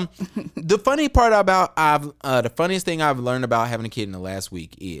about. The funny part about the funniest thing I've learned about having a kid in the last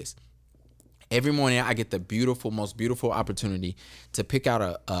week is. Every morning, I get the most beautiful opportunity to pick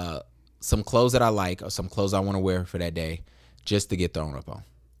out some clothes that I like or some clothes I want to wear for that day, just to get thrown up on.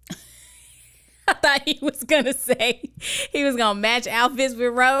 I thought he was gonna say he was gonna match outfits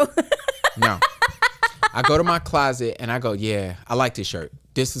with Ro. No, I go to my closet and I go, yeah, I like this shirt.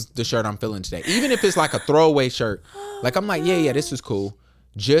 This is the shirt I'm feeling today. Even if it's like a throwaway shirt, like I'm like, yeah, this is cool.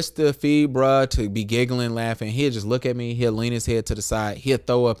 Just to feed bruh to be giggling, laughing. He'll just look at me. He'll lean his head to the side. He'll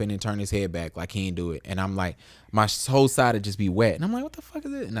throw up and then turn his head back like he ain't do it. And I'm like, my whole side would just be wet. And I'm like, what the fuck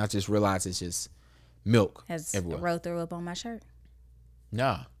is it? And I just realized it's just milk everywhere. Ro threw up on my shirt?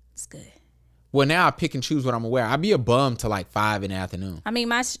 Nah. It's good. Well, now I pick and choose what I'm gonna wear. I be a bum till like 5 in the afternoon. I mean,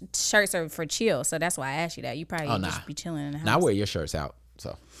 my shirts are for chill, so that's why I asked you that. You probably just be chilling in the house. Now I wear your shirts out.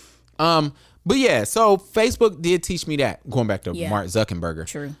 So, but yeah, so Facebook did teach me that. Going back to Mark Zuckerberg.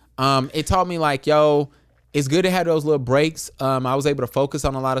 True. It taught me like, yo, it's good to have those little breaks. I was able to focus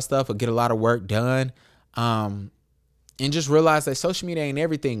on a lot of stuff or get a lot of work done. And just realize that social media ain't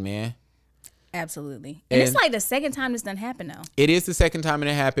everything, man. Absolutely. And it's like the second time this done happened though. It is the second time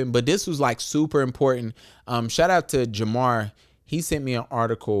it happened, but this was like super important. Shout out to Jamar. He sent me an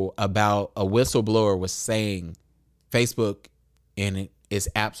article about a whistleblower was saying Facebook and its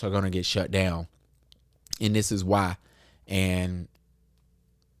apps are going to get shut down. And this is why. And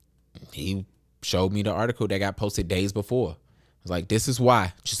he showed me the article that got posted days before. I was like, this is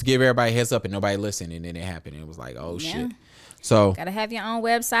why. Just to give everybody a heads up and nobody listened. And then it happened. And it was like, oh, shit. So gotta have your own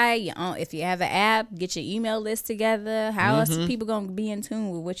website. If you have an app, get your email list together. How else are people gonna be in tune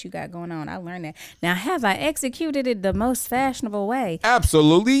with what you got going on? I learned that. Now, have I executed it the most fashionable way?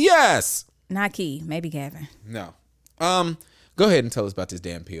 Absolutely, yes. Not Key. Maybe Gavin. No. Go ahead and tell us about this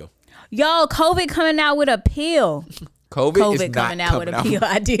damn pill. Yo, COVID coming out with a pill. COVID is coming not out with a pill.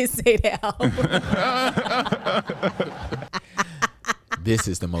 I did say that. This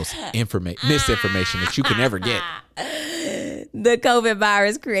is the most misinformation that you can ever get. The COVID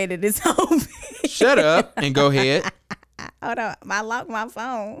virus created its own pill. Shut up and go ahead. Hold on. I locked my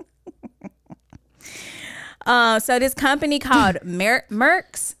phone. So this company called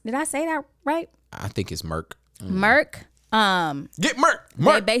Merck's. Did I say that right? I think it's Merck. Merck. Get Merck.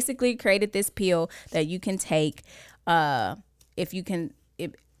 They basically created this pill that you can take it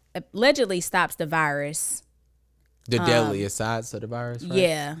allegedly stops the virus. The deadliest sides of the virus, right?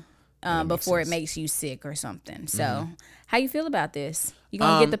 Yeah. Before it makes you sick or something. So how you feel about this? You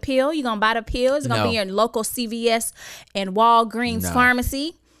gonna get the pill? You gonna buy the pill? It's gonna be in your local CVS and Walgreens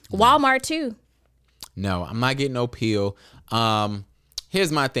pharmacy. Walmart too. No, I'm not getting no pill.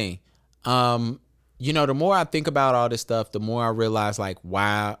 Here's my thing. The more I think about all this stuff, the more I realize like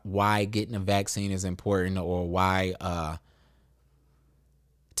why getting a vaccine is important, or why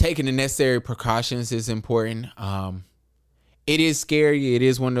taking the necessary precautions is important. It is scary. It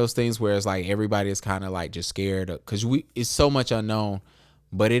is one of those things where it's like everybody is kind of like just scared because it's so much unknown,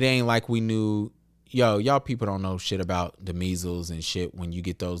 but it ain't like we knew. Y'all people don't know shit about the measles and shit when you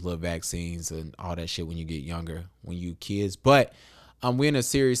get those little vaccines and all that shit when you get younger, when you kids. But we're in a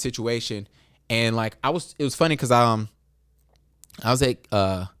serious situation, and like it was funny because I was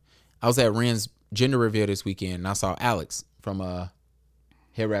at Ren's gender reveal this weekend, and I saw Alex from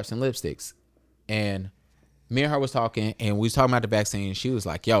Hair Wraps and Lipsticks, and me and her was talking, and we was talking about the vaccine, and she was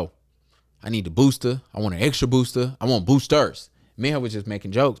like, yo, I need the booster. I want an extra booster. I want boosters. Me and her was just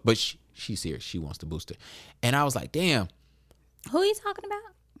making jokes, but she's serious. She wants the booster. And I was like, damn. Who are you talking about?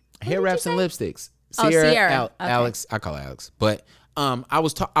 Hair Wraps and Lipsticks. Sierra. Okay. Alex. I call her Alex. But I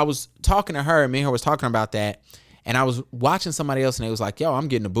was talking to her, and me and her was talking about that, and I was watching somebody else, and they was like, yo, I'm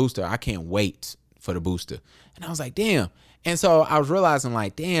getting a booster. I can't wait for the booster. And I was like, damn. And so I was realizing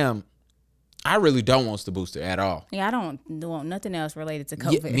like, damn, I really don't want the booster at all. Yeah, I don't want nothing else related to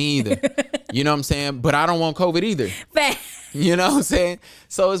COVID. Yeah, me either. You know what I'm saying? But I don't want COVID either. Fact. You know what I'm saying?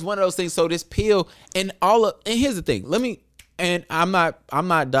 So it's one of those things. So this pill and here's the thing. I'm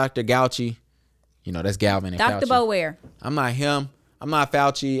not Dr. Gauci. That's Galvin and Dr. Fauci. Bower. I'm not him. I'm not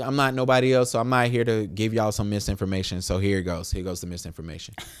Fauci. I'm not nobody else. So I'm not here to give y'all some misinformation. So here it goes. Here goes the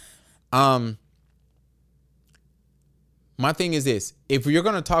misinformation. My thing is this: if you're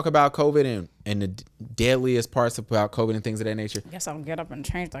going to talk about COVID and the deadliest parts about COVID and things of that nature, Guess I'll get up and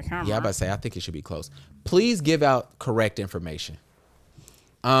change the camera. yeah, I'm about to say I think it should be close. Please give out correct information.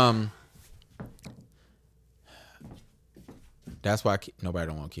 That's why nobody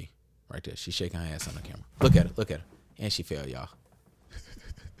don't want Key right there. She's shaking her ass on the camera. Look at her, and she failed, y'all.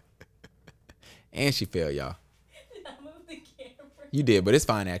 And she failed, y'all. Did I move the camera? You did, but it's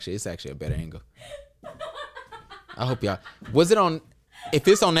fine. Actually, it's actually a better angle. I hope y'all. Was it on? If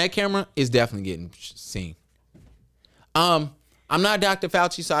it's on that camera, it's definitely getting seen. I'm not Dr.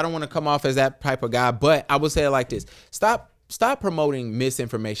 Fauci, so I don't want to come off as that type of guy. But I would say it like this: stop promoting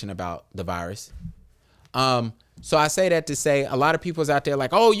misinformation about the virus. So I say that to say a lot of people's out there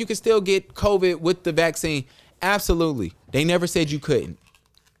like, oh, you can still get COVID with the vaccine. Absolutely, they never said you couldn't.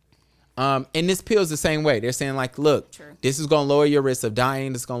 And this pill is the same way. They're saying like, look, True. This is going to lower your risk of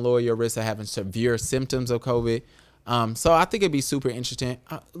dying. This is going to lower your risk of having severe symptoms of COVID. So I think it'd be super interesting.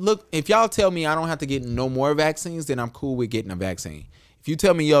 Look, if y'all tell me I don't have to get no more vaccines, then I'm cool with getting a vaccine. If you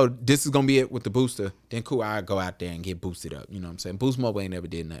tell me, yo, this is going to be it with the booster, then cool, I'll go out there and get boosted up. You know what I'm saying? Boost Mobile ain't never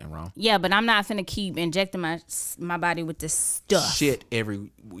did nothing wrong. Yeah, but I'm not finna keep injecting my body with this stuff. Shit every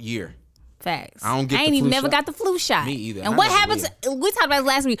year. Facts. I don't get I the ain't even flu never shot. got the flu shot. Me either. And I what never happens? We talked about this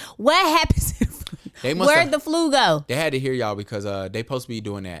last week. What happens to the flu? Where'd the flu go? They had to hear y'all because they supposed to be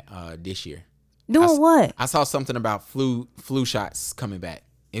doing that this year. Doing what? I saw something about flu shots coming back.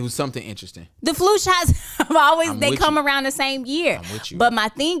 It was something interesting. The flu shots they come you. around the same year. I'm with you. But my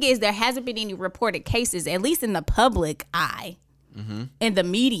thing is there hasn't been any reported cases, at least in the public eye, in the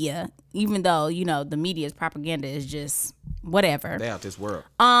media, even though, the media's propaganda is just whatever. They out this world.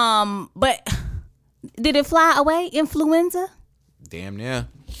 But did it fly away? Influenza? Damn near.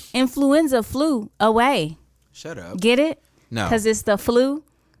 Influenza flew away. Shut up. Get it? No. Because it's the flu.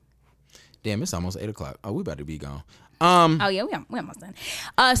 Damn, it's almost 8:00. Oh, we about to be gone. Oh yeah, we almost done.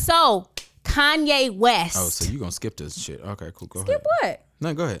 So Kanye West. Oh, so you gonna skip this shit? Okay, cool. Go ahead. Skip what?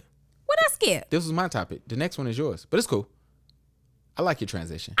 No, go ahead. What I skip? This was my topic. The next one is yours, but it's cool. I like your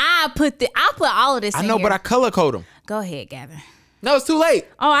transition. I put all of this. I in know, here. but I color code them. Go ahead, Gavin. No, it's too late.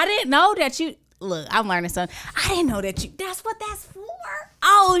 Oh, I didn't know that you. Look, I'm learning something. I didn't know that you. That's what that's for.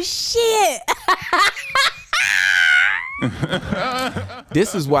 Oh shit.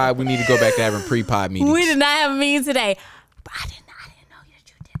 This is why we need to go back to having pre-pod meetings. We did not have a meeting today. But I didn't know that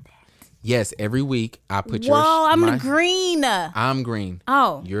you did that. Yes, every week I put your. Whoa, I'm the green. I'm green.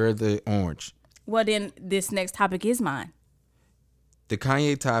 Oh. You're the orange. Well, then this next topic is mine. The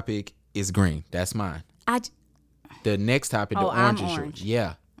Kanye topic is green. That's mine. The next topic, the orange I'm is orange.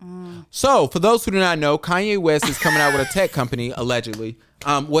 yours. Yeah. So, for those who do not know, Kanye West is coming out with a tech company, allegedly.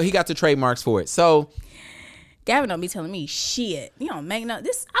 Well, he got the trademarks for it. So, Gavin don't be telling me shit. You don't make no.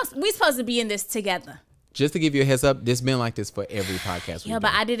 We supposed to be in this together. just to give you a heads up, this been like this for every podcast. Yeah,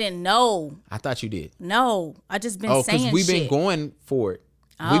 but I didn't know. I thought you did. No, I just been saying shit. we've been going for it.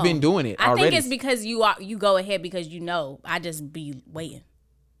 Oh. We've been doing it I already. think it's because you go ahead because I just be waiting.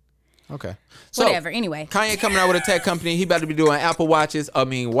 Okay. So, Whatever. Anyway. Kanye coming out with a tech company. He about to be doing Apple watches,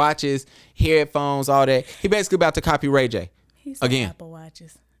 headphones, all that. He basically about to copy Ray J. He said again. Apple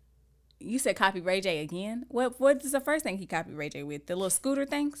Watches. You said copy Ray J again? What is the first thing he copied Ray J with? The little scooter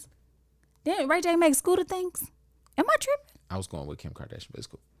things? Didn't Ray J make scooter things? Am I tripping? I was going with Kim Kardashian, but it's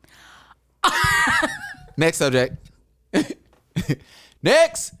cool. Next subject.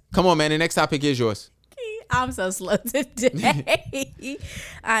 Next. Come on, man. The next topic is yours. I'm so slow today.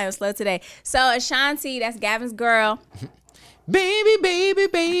 I am slow today. So Ashanti, that's Gavin's girl.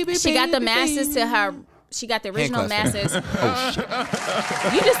 Baby. She got the masters to her. She got the original masters. Oh,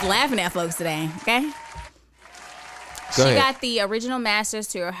 shit. You just laughing at folks today, okay? She got the original masters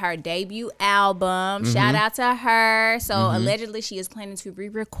to her debut album. Shout out to her. So allegedly she is planning to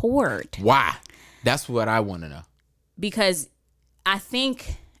re-record. Why? That's what I want to know. Because I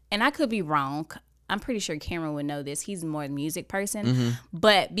think, and I could be wrong, I'm pretty sure Cameron would know this. He's more a music person.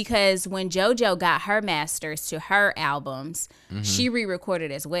 But because when JoJo got her masters to her albums, she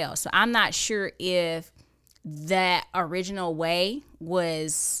re-recorded as well. So I'm not sure if that original way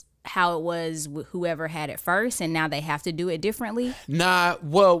was how it was with whoever had it first, and now they have to do it differently. Nah,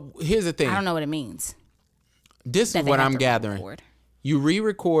 well, here's the thing. I don't know what it means. This is what I'm gathering. Re-record. You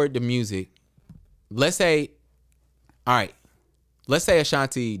re-record the music. Let's say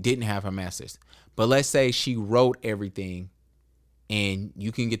Ashanti didn't have her masters, but let's say she wrote everything and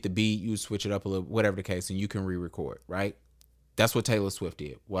you can get the beat, you switch it up a little, whatever the case, and you can re-record, right? That's what Taylor Swift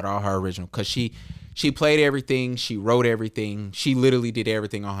did. What all her original, because she played everything, she wrote everything, she literally did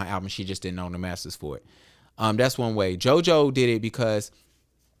everything on her album. She just didn't own the masters for it. That's one way. JoJo did it because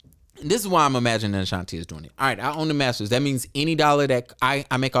this is why I'm imagining Ashanti is doing it. All right, I own the masters. That means any dollar that I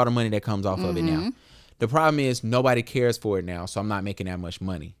make all the money that comes off of it now. The problem is nobody cares for it now, so I'm not making that much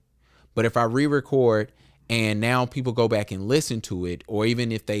money. But if I re-record and now people go back and listen to it, or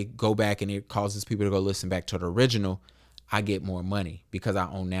even if they go back and it causes people to go listen back to the original, I get more money because I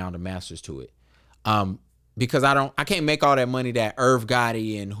own now the masters to it. Because I can't make all that money that Irv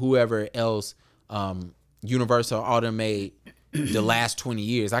Gotti and whoever else, Universal, all them made the last 20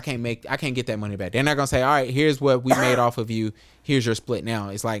 years. I can't get that money back. They're not gonna say, all right, here's what we made off of you. Here's your split now.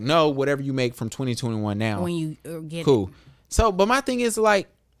 It's like, no, whatever you make from 2021 now. When you get cool. it. So, but my thing is like,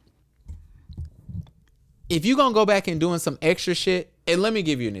 if you gonna go back and doing some extra shit, and let me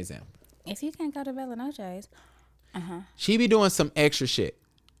give you an example. If you can't go to Bella Noche's, she be doing some extra shit.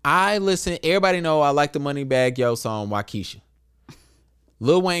 I listen, everybody know I like the Moneybagg Yo song, Waukesha.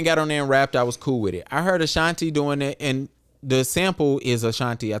 Lil Wayne got on there and rapped, I was cool with it. I heard Ashanti doing it, and the sample is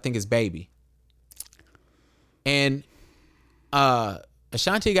Ashanti, I think it's Baby. And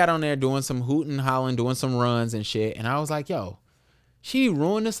Ashanti got on there doing some hooting, hollering, doing some runs and shit, and I was like, yo, she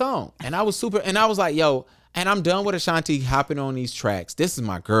ruined the song. And I was like, yo, and I'm done with Ashanti hopping on these tracks. This is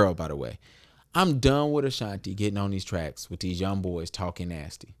my girl, by the way. I'm done with Ashanti getting on these tracks with these young boys talking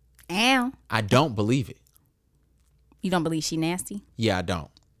nasty. Ow. I don't believe it. You don't believe she nasty? Yeah, I don't.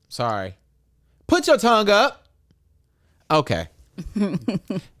 Sorry. Put your tongue up. Okay.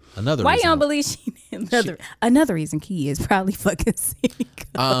 Another Why reason. you don't believe she another reason Key is probably fucking sick.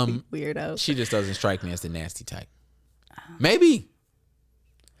 Weirdo. She just doesn't strike me as the nasty type. Maybe.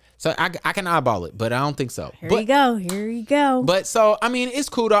 So I can eyeball it, but I don't think so. Here you go. But so, I mean, it's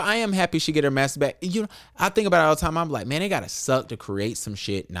cool though. I am happy she get her master back. You know, I think about it all the time. I'm like, man, it gotta suck to create some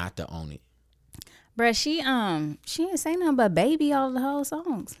shit, not to own it. Bruh, she ain't say nothing but Baby all the whole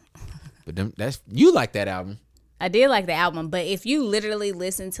songs. But you like that album. I did like the album, but if you literally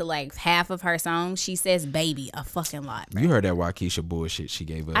listen to like half of her songs, she says Baby a fucking lot. Bruh. You heard that Waukesha bullshit she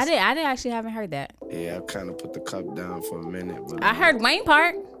gave us. I did actually haven't heard that. Yeah, I kind of put the cup down for a minute, but I heard Wayne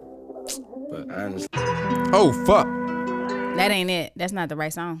part. But honestly, Oh fuck. That ain't it. That's not the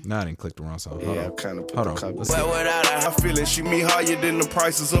right song. No, I didn't click the wrong song. Hold yeah, I on. kind of put Hold the on. cup Let's down. see. Without her, I feel it. She me higher than the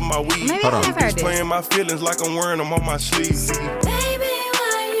prices of my weed. Maybe Hold I on. have heard Playing this. my feelings like I'm wearing them on my sleeve. Baby,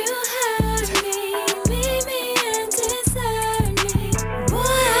 why you hurt me? Leave me and desert me. Boy,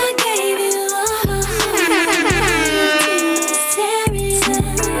 I gave you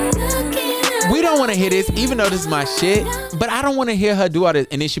all. We don't want to hear this, even though this is my shit. But I don't want to hear her do all this.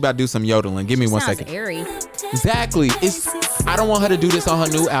 And then she about to do some yodeling. Give me one Sounds second. airy. Exactly. I don't want her to do this on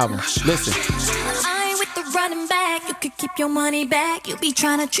her new album. Listen. I ain't with the running back. You could keep your money back. You be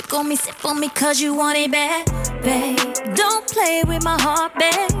trying to trick on me, sip on me, cause you want it back. Babe, don't play with my heart,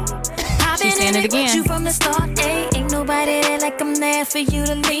 babe. I've She's been saying in it it with again. you from the start, ayy. Ain't nobody there like I'm there for you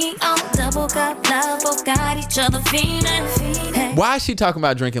to lean on. Double cup love, both got each other feeling. Hey. Why is she talking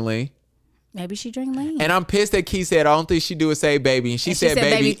about drinking lean? Maybe she drink lean. And I'm pissed that Key said, I don't think she do is say baby. And she said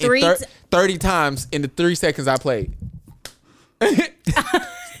baby in 30 times in the 3 seconds I played.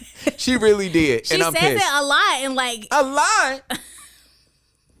 She really did. She and I'm says pissed. it a lot and like A lot.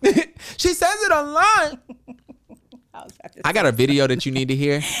 She says it a lot. I got a video that you need to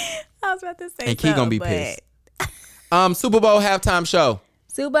hear. I was about to say And Key gonna be but- pissed. Super Bowl halftime show.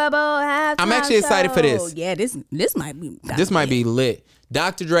 Super Bowl halftime I'm actually excited for this. Yeah, this might be Lit.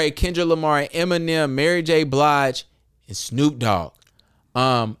 Dr. Dre, Kendrick Lamar, Eminem, Mary J. Blige, and Snoop Dogg.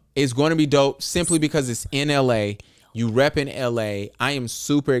 It's going to be dope simply because it's in LA. You rep in LA. I am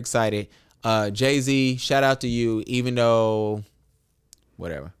super excited. Jay-Z, shout out to you, even though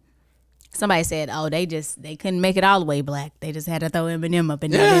whatever. Somebody said, "Oh, they couldn't make it all the way black. They just had to throw Eminem up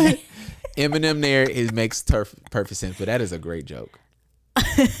in there." Eminem there makes perfect sense, but that is a great joke.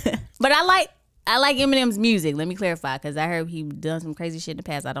 But I like Eminem's music. Let me clarify, because I heard he done some crazy shit in the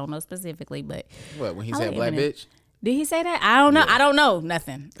past. I don't know specifically, but What, when he I said like black Eminem. bitch? Did he say that? I don't know. Yeah. I don't know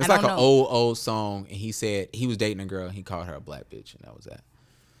nothing. It's like an old song, and he said he was dating a girl, and he called her a black bitch, and that was that.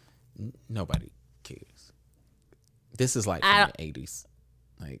 Nobody cares. This is like from the 80s.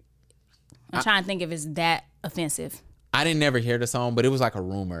 Like, I'm trying to think if it's that offensive. I didn't never hear the song, but it was like a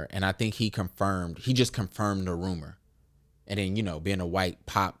rumor, and I think he just confirmed the rumor. And then, being a white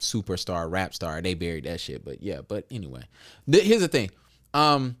pop superstar, rap star, they buried that shit. But yeah, anyway. Here's the thing.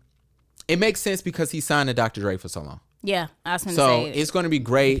 It makes sense because he signed to Dr. Dre for so long. Yeah, I was going to So say. it's going to be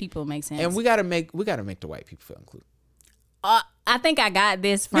great. People make sense. And we gotta make the white people feel included. I think I got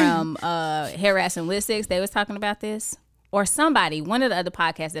this from Harass and Listics. They was talking about this. Or somebody, one of the other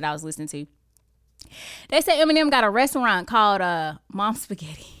podcasts that I was listening to. They said Eminem got a restaurant called Mom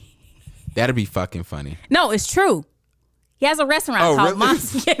Spaghetti. That'd be fucking funny. No, it's true. He has a restaurant called really? Mom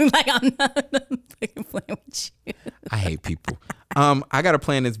Spaghetti. Like, I'm not fucking playing with you. I hate people. I gotta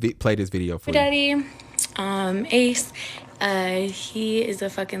play this video for you. Daddy, Ace, he is a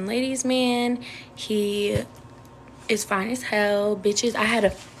fucking ladies' man. He is fine as hell. Bitches, I had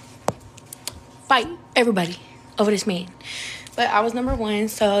to fight everybody over this man. But I was number one,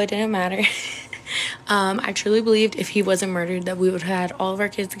 so it didn't matter. I truly believed if he wasn't murdered that we would have had all of our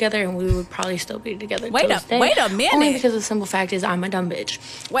kids together and we would probably still be together. Wait a minute. Only because the simple fact is I'm a dumb bitch.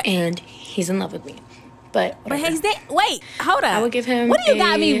 What? And he's in love with me. But wait, hold up. I would give him What do you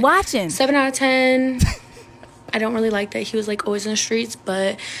got me watching? 7 out of 10. I don't really like that he was like always in the streets,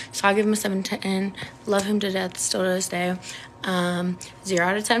 but so I'll give him a 7 to 10. Love him to death still to this day. 0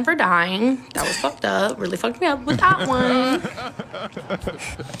 out of 10 for dying. That was fucked up. Really fucked me up with that one.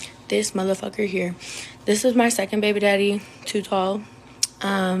 This motherfucker here. This is my second baby daddy. Too tall.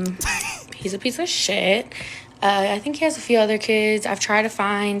 He's a piece of shit. I think he has a few other kids. I've tried to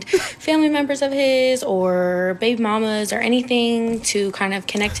find family members of his or baby mamas or anything to kind of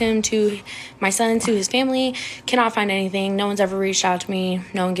connect him to my son, to his family. Cannot find anything. No one's ever reached out to me.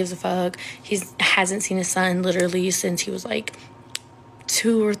 No one gives a fuck. He hasn't seen his son literally since he was like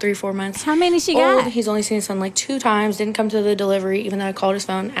 2 or 3, 4 months. How many she old. got? He's only seen his son like 2 times. Didn't come to the delivery, even though I called his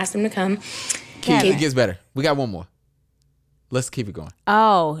phone, asked him to come. It gets better. We got one more. Let's keep it going.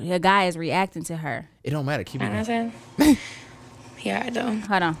 Oh, the guy is reacting to her. It don't matter. Keep it going. Yeah, I don't.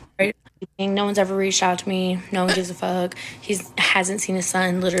 Hold on. No one's ever reached out to me. No one gives a fuck. He hasn't seen his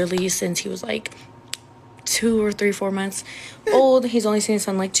son literally since he was like 2 or 3, 4 months old. He's only seen his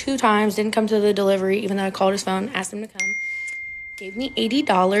son like 2 times. Didn't come to the delivery, even though I called his phone, asked him to come. Gave me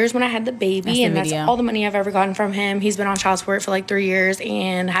 $80 when I had the baby, that's all the money I've ever gotten from him. He's been on child support for like 3 years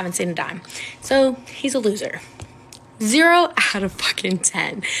and haven't seen a dime. So he's a loser. 0 out of fucking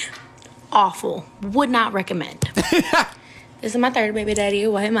 10. Awful. Would not recommend. This is my third baby daddy.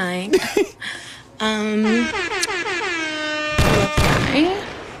 Why am I? Guy.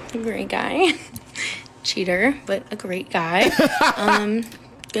 A great guy. Cheater, but a great guy.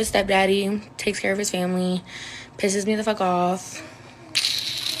 Good stepdaddy. Takes care of his family. Pisses me the fuck off.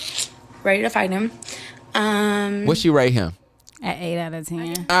 Ready to fight him. What's you rate him? At 8 out of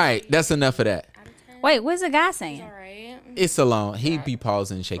 10. All right, that's enough of that. Wait, what's the guy saying? It's alone. He be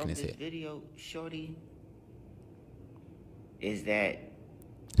pausing and shaking his head. Video, shorty, is that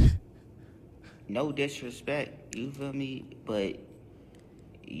no disrespect, you feel me? But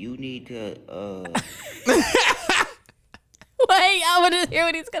you need to Wait, I want to hear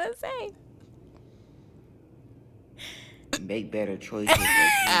what he's gonna say. make better choices.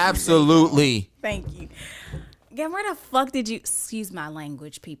 Absolutely. Thank you. Again, where the fuck did you, excuse my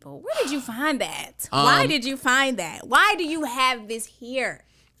language, people, where did you find that? Why did you find that? Why do you have this here?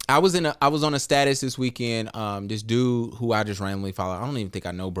 I was on a status this weekend. This dude who I just randomly follow, I don't even think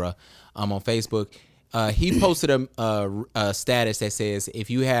I know, bruh, on Facebook. He posted a status that says, if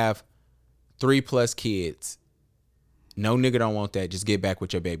you have 3+ kids, no nigga don't want that. Just get back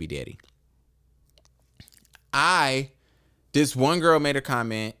with your baby daddy. This one girl made a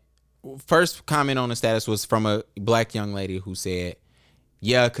comment. first comment on the status was from a black young lady who said,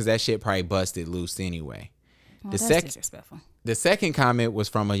 yeah, because that shit probably busted loose anyway. Well, that's disrespectful. The second comment was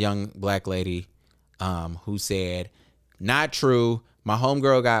from a young black lady who said, not true. My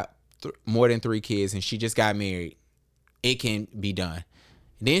homegirl got more than 3 kids and she just got married. It can be done.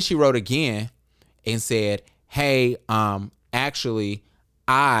 Then she wrote again and said, hey, actually,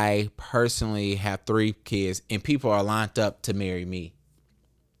 I personally have 3 kids and people are lined up to marry me.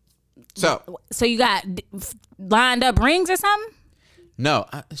 So you got lined up rings or something? No,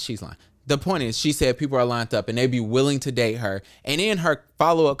 she's lying. The point is, she said people are lined up and they'd be willing to date her. And then her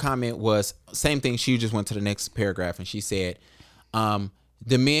follow-up comment was, same thing, she just went to the next paragraph and she said,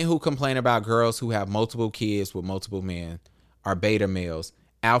 the men who complain about girls who have multiple kids with multiple men are beta males.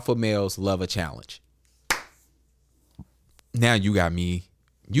 Alpha males love a challenge. Now you got me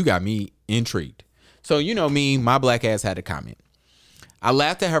intrigued. So you know me, my black ass had a comment. I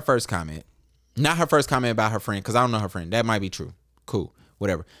laughed at her first comment. Not her first comment about her friend, because I don't know her friend. That might be true. Cool.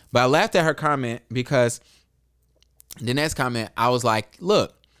 Whatever. But I laughed at her comment because the next comment, I was like,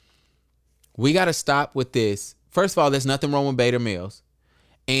 look, we got to stop with this. First of all, there's nothing wrong with beta males.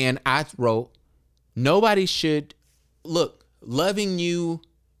 And I wrote, nobody should look, loving you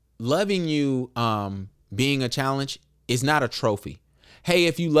being a challenge is not a trophy. Hey,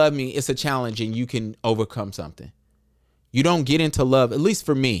 if you love me, it's a challenge and you can overcome something. You don't get into love, at least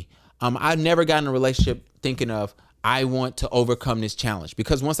for me. I've never gotten in a relationship thinking of, I want to overcome this challenge,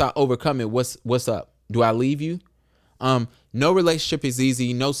 because once I overcome it, what's up? Do I leave you? No relationship is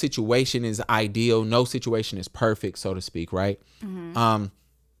easy. No situation is ideal. No situation is perfect, so to speak, right? Mm-hmm.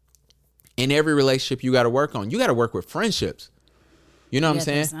 In every relationship you got to work on. You got to work with friendships. You know what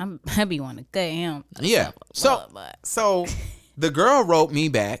I'm saying? I be wanting to cut him. Yeah. So the girl wrote me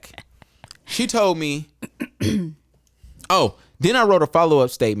back. She told me, oh, then I wrote a follow-up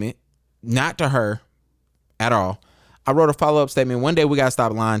statement, not to her at all. I wrote a follow-up statement. One day we got to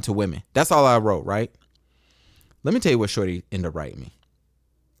stop lying to women. That's all I wrote, right? Let me tell you what Shorty ended up writing me,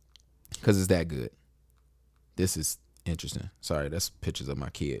 because it's that good. This is interesting. Sorry, that's pictures of my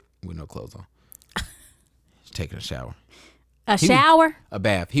kid with no clothes on. He's taking a shower. Shower? A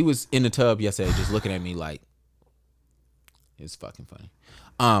bath. He was in the tub yesterday just looking at me like, it's fucking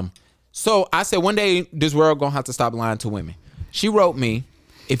funny. So I said, one day this world gonna have to stop lying to women. She wrote me,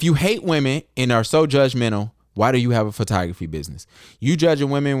 if you hate women and are so judgmental, why do you have a photography business? You judging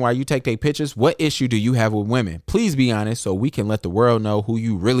women while you take their pictures? What issue do you have with women? Please be honest so we can let the world know who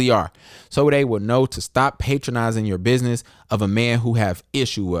you really are. So they will know to stop patronizing your business of a man who have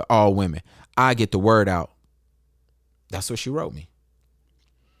issue with all women. I get the word out. That's what she wrote me.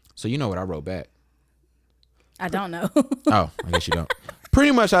 So you know what I wrote back? I don't know. Oh, I guess you don't.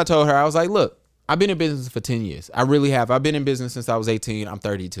 Pretty much I told her, I was like, look, I've been in business for 10 years. I really have. I've been in business since I was 18. I'm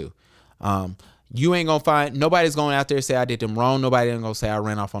 32. You ain't gonna find, nobody's going out there and say I did them wrong. Nobody ain't gonna say I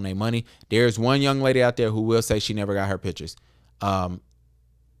ran off on their money. There's one young lady out there who will say she never got her pictures. Your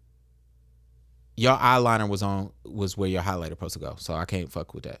eyeliner was where your highlighter supposed to go. So I can't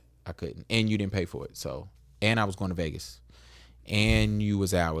fuck with that. I couldn't. And you didn't pay for it. So, and I was going to Vegas. And you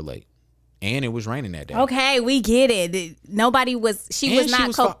was an hour late. And it was raining that day. Okay, we get it. Nobody was, she was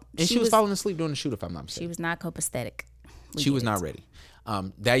falling asleep during the shoot, if I'm not mistaken. She was not copacetic. She was not ready.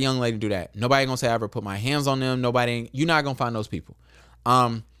 That young lady do that. Nobody gonna say I ever put my hands on them. You're not gonna find those people.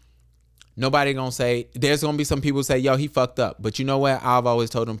 Nobody gonna say, there's gonna be some people who say, yo, he fucked up. But you know what? I've always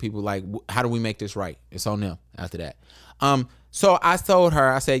told them people, like, how do we make this right? It's on them after that. So I told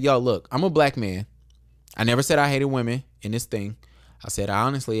her, I said, yo, look, I'm a black man. I never said I hated women in this thing. I said,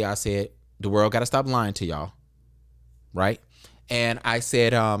 the world got to stop lying to y'all. Right? And I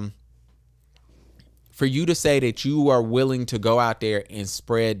said, for you to say that you are willing to go out there and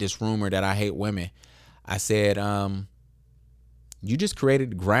spread this rumor that I hate women, I said, you just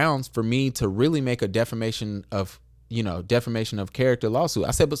created grounds for me to really make a defamation of character lawsuit.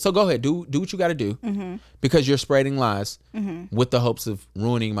 I said, but so go ahead, do what you got to do, mm-hmm. because you're spreading lies mm-hmm. with the hopes of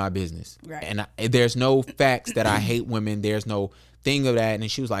ruining my business. Right. And there's no facts that I hate women. There's no thing of that. And then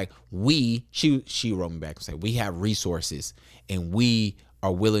she was like, she wrote me back and said, we have resources and we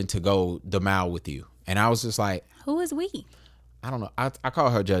are willing to go the mile with you. And I was just like, who is we? I don't know. I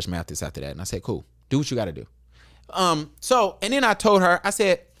called her Judge Mathis after that. And I said, cool, do what you got to do. So, and then I told her, I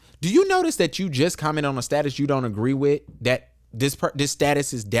said, do you notice that you just commented on a status you don't agree with, that this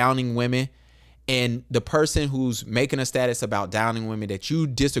status is downing women, and the person who's making a status about downing women that you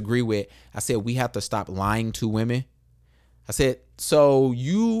disagree with, I said, we have to stop lying to women. I said, so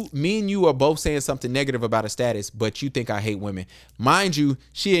me and you are both saying something negative about a status, but you think I hate women. Mind you,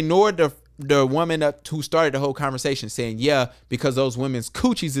 she ignored the woman who started the whole conversation saying, yeah, because those women's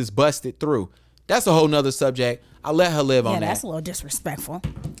coochies is busted through. That's a whole nother subject. I'll let her live on that. Yeah, that's a little disrespectful.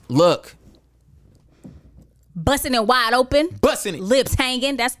 Look. Busting it wide open. Busting it. Lips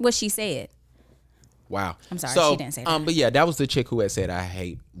hanging. That's what she said. Wow. I'm sorry, she didn't say that. But yeah, that was the chick who had said, I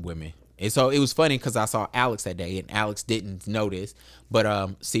hate women. And so it was funny because I saw Alex that day, and Alex didn't know this.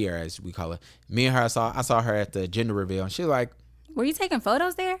 But Sierra, as we call her. Me and her, I saw her at the gender reveal, and she was like... Were you taking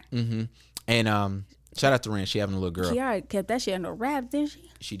photos there? Mm-hmm. And shout out to Ren. She having a little girl. She already kept that shit under wraps, didn't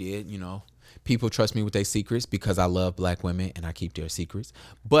she? She did, People trust me with their secrets because I love black women and I keep their secrets.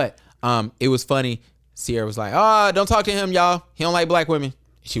 But it was funny. Sierra was like, oh, don't talk to him, y'all. He don't like black women.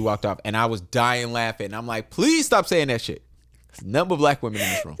 She walked off, and I was dying laughing. And I'm like, please stop saying that shit. There's none but black women in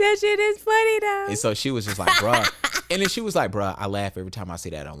this room. That shit is funny, though. And so she was just like, bruh. And then she was like, bruh, I laugh every time I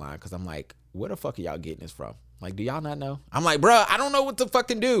see that online because I'm like, where the fuck are y'all getting this from? Like, do y'all not know? I'm like, bruh, I don't know what to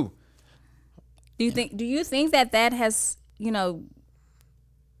fucking do. Do you think that has,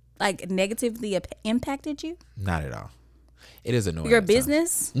 like negatively impacted you? Not at all. It is annoying. Your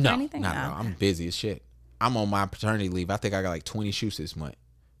business? No, or anything? not at all. I'm busy as shit. I'm on my paternity leave. I think I got like 20 shoots this month.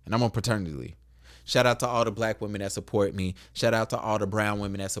 And I'm on paternity leave. Shout out to all the black women that support me. Shout out to all the brown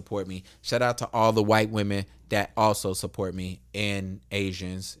women that support me. Shout out to all the white women that also support me. And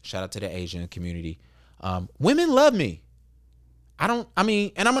Asians. Shout out to the Asian community. Women love me. And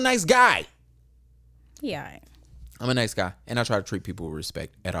I'm a nice guy. Yeah. I'm a nice guy. And I try to treat people with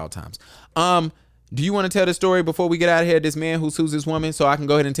respect at all times. Do you want to tell the story before we get out of here? This man who sues his woman, so I can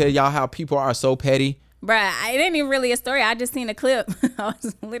go ahead and tell y'all how people are so petty. Bruh, it ain't even really a story. I just seen a clip. I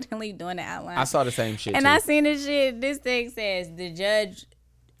was literally doing the outline. I saw the same shit, and too. I seen the shit. This thing says the judge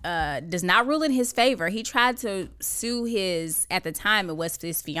does not rule in his favor. He tried to sue at the time, it was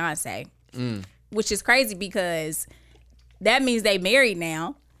his fiance. Which is crazy because that means they married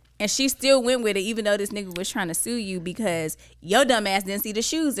now. And she still went with it even though this nigga was trying to sue you because your dumb ass didn't see the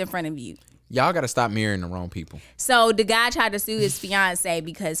shoes in front of you. Y'all got to stop marrying the wrong people. So the guy tried to sue his fiance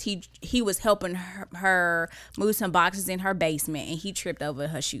because he was helping her move some boxes in her basement and he tripped over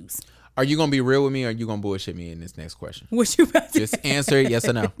her shoes. Are you going to be real with me or are you going to bullshit me in this next question? What you about to Just answer it yes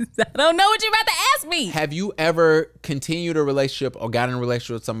or no. I don't know what you about to ask me. Have you ever continued a relationship or got in a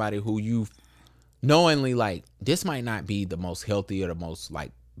relationship with somebody who you knowingly like, this might not be the most healthy or the most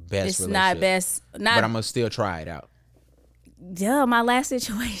like best it's relationship. Not best. But I'm going to still try it out. Yeah, my last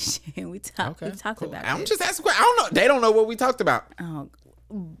situation. We talked about I'm this. just asking. I don't know. They don't know what we talked about. Oh,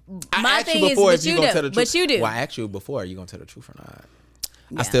 I asked you before if you you're going to tell the truth. But you do. Well, I asked you before, are you going to tell the truth or not?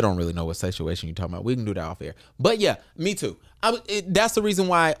 Yeah. I still don't really know what situation you're talking about. We can do that off air. But yeah, me too. That's the reason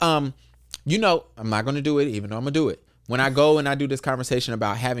why, I'm not going to do it, even though I'm going to do it. When I go and I do this conversation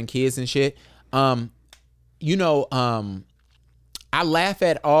about having kids and shit, I laugh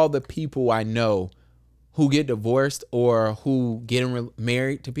at all the people I know who get divorced or who get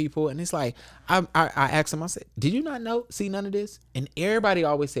married to people. And it's like, I asked them, I said, did you not see none of this? And everybody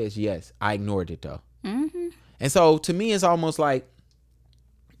always says yes. I ignored it though. Mm-hmm. And so to me, it's almost like,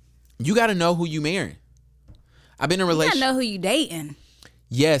 you got to know who you marrying. I've been in a relationship. You got to know who you dating.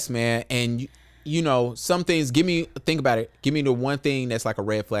 Yes, man. And some things, think about it. Give me the one thing that's like a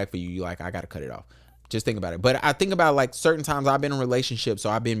red flag for you. You like, I got to cut it off. Just think about it. But I think about like certain times I've been in relationships. So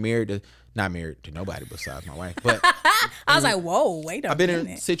I've been not married to nobody besides my wife. But I was like, whoa, wait a minute. I've been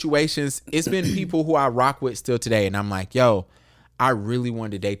in situations. It's been people who I rock with still today. And I'm like, yo, I really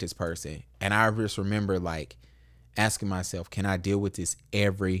wanted to date this person. And I just remember like asking myself, can I deal with this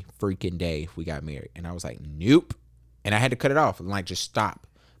every freaking day if we got married? And I was like, nope. And I had to cut it off and like just stop.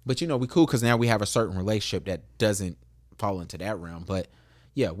 But we cool because now we have a certain relationship that doesn't fall into that realm. But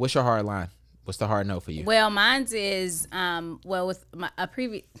yeah, what's your hard line? What's the hard no for you? Well, mine's is with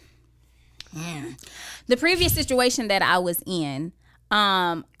the previous situation that I was in,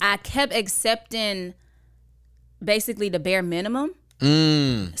 I kept accepting basically the bare minimum.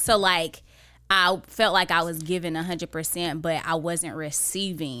 So like I felt like I was giving 100%, but I wasn't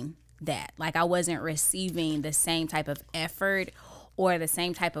receiving that. Like I wasn't receiving the same type of effort or the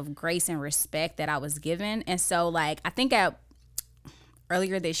same type of grace and respect that I was given. And so like I think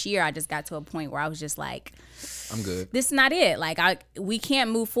earlier this year, I just got to a point where I was just like, I'm good. This is not it. Like we can't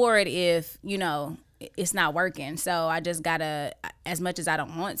move forward if, it's not working. So I just gotta, as much as I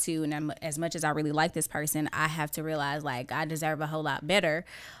don't want to, and as much as I really like this person, I have to realize like I deserve a whole lot better.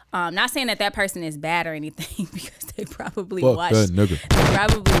 Not saying that person is bad or anything because they probably watch and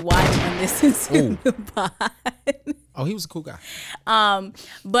listen to the pod. Oh, he was a cool guy.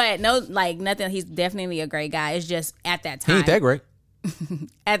 But no, like nothing. He's definitely a great guy. It's just at that time. He ain't that great.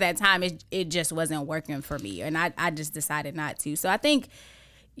 At that time, it just wasn't working for me, and I just decided not to. So I think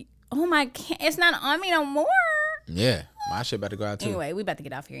Oh my, it's not on me no more. Yeah, my shit about to go out too. Anyway, we about to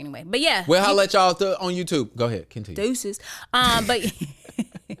get off here anyway. But yeah. Well, I'll let y'all on YouTube. Go ahead, continue. Deuces. But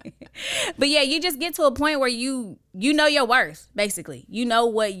but yeah, you just get to a point where you know your worth, basically. You know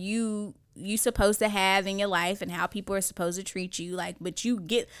what you supposed to have in your life and how people are supposed to treat you. Like, but you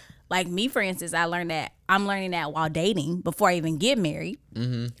get, like me, for instance, I'm learning that while dating before I even get married.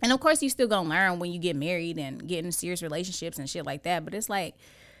 Mm-hmm. And of course, you still gonna learn when you get married and get in serious relationships and shit like that. But it's like,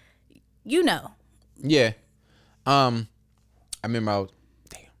 you know. Yeah. I remember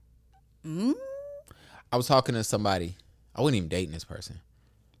I was talking to somebody. I wasn't even dating this person.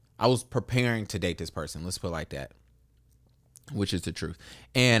 I was preparing to date this person. Let's put it like that, which is the truth.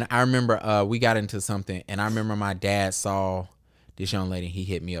 And I remember we got into something, and I remember my dad saw this young lady. He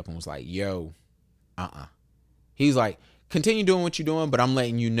hit me up and was like, yo, He's like, continue doing what you're doing, but I'm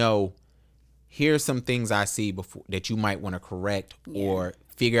letting you know, here's some things I see before that you might want to correct or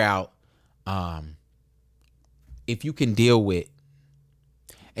figure out if you can deal with.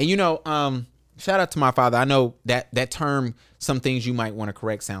 And shout out to my father. I know that term, some things you might want to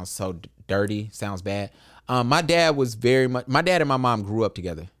correct, sounds so dirty, sounds bad. My dad and my mom grew up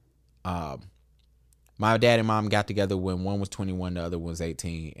together. My dad and mom got together when one was 21, the other one was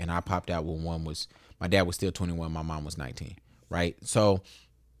 18. And I popped out when my dad was still 21, my mom was 19. Right. So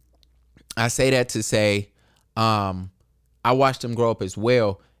I say that to say, I watched them grow up as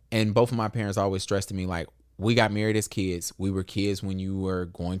well. And both of my parents always stressed to me, like, we got married as kids. We were kids when you were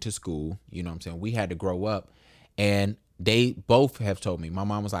going to school. You know what I'm saying? We had to grow up. And they both have told me, my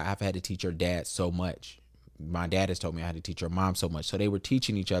mom was like, I've had to teach your dad so much. My dad has told me I had to teach your mom so much. So they were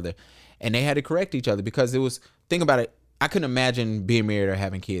teaching each other and they had to correct each other because think about it. I couldn't imagine being married or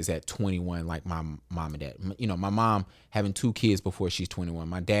having kids at 21 like my mom and dad. My mom having 2 kids before she's 21.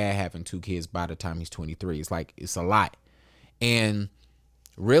 My dad having 2 kids by the time he's 23. It's a lot. And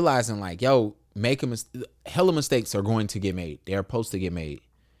realizing like, yo, hella mistakes are going to get made. They're supposed to get made.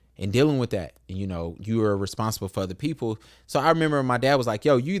 And dealing with that, you are responsible for other people. So I remember my dad was like,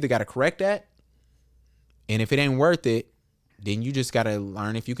 yo, you either got to correct that. And if it ain't worth it, then you just got to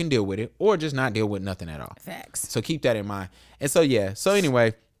learn if you can deal with it or just not deal with nothing at all. Facts. So keep that in mind. And so, yeah. So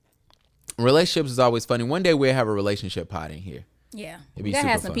anyway, relationships is always funny. One day we'll have a relationship pod in here. Yeah. We got to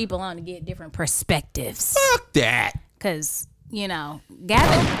have some people on to get different perspectives. Fuck that. Because, Gavin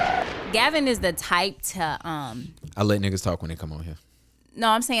is the type to... I let niggas talk when they come on here. No,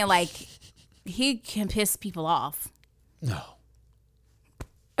 I'm saying like he can piss people off. No.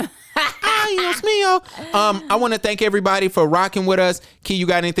 I want to thank everybody for rocking with us. Key, you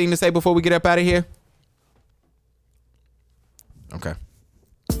got anything to say before we get up out of here? Okay.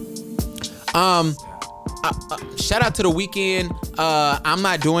 Shout out to the weekend. I'm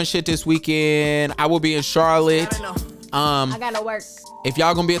not doing shit this weekend. I will be in Charlotte. I got no work. If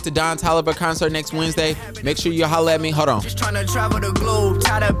y'all gonna be at the Don Toliver concert next Wednesday, make sure you holler at me. Hold on. Just trying to travel the globe,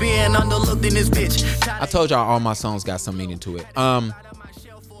 tired of being underlooked in this bitch. I told y'all all my songs got some meaning to it.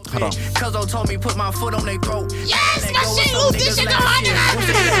 Hold on. Cuzzo told me put my foot on their throat. Yes, my shit, Luke, this shit go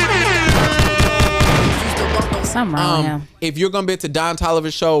Something wrong with him. If you're gonna be at the Don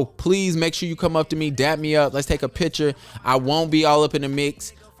Toliver show, please make sure you come up to me, dap me up. Let's take a picture. I won't be all up in the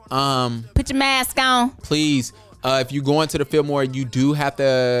mix. Put your mask on. Please. If you go into the Fillmore, you have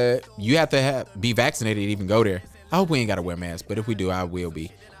to be vaccinated to even go there. I hope we ain't gotta wear masks, but if we do, I will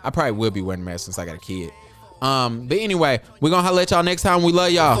be. I probably will be wearing masks since I got a kid. But anyway, we're gonna holler at y'all next time. We love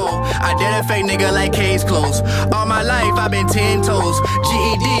y'all. I did a fake nigga like case closed. All my life I've been 10 toes.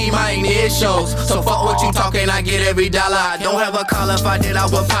 GED, my near shows. So fuck what you talking, I get every dollar. I don't have a call, if I did I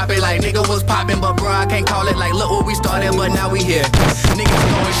would pop it like nigga was popping. But bro, I can't call it like look where we started, but now we here.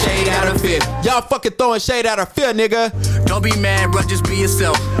 Niggas throwing shade out of fear. Y'all fucking throwing shade out of fear, nigga. Don't be mad, bro, just be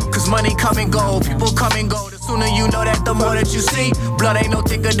yourself. Cause money come and go, people come and go. The sooner you know that, the more that you see. Blood ain't no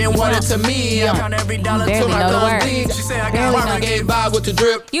thicker than water to me. I count every dollar till my thumbs bleed. She say I got Watergate vibe with the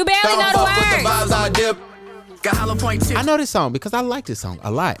drip. You barely know the words. With the vibes I dip. Got hollow point tips. I know this song because I like this song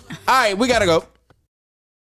a lot. All right, we gotta go.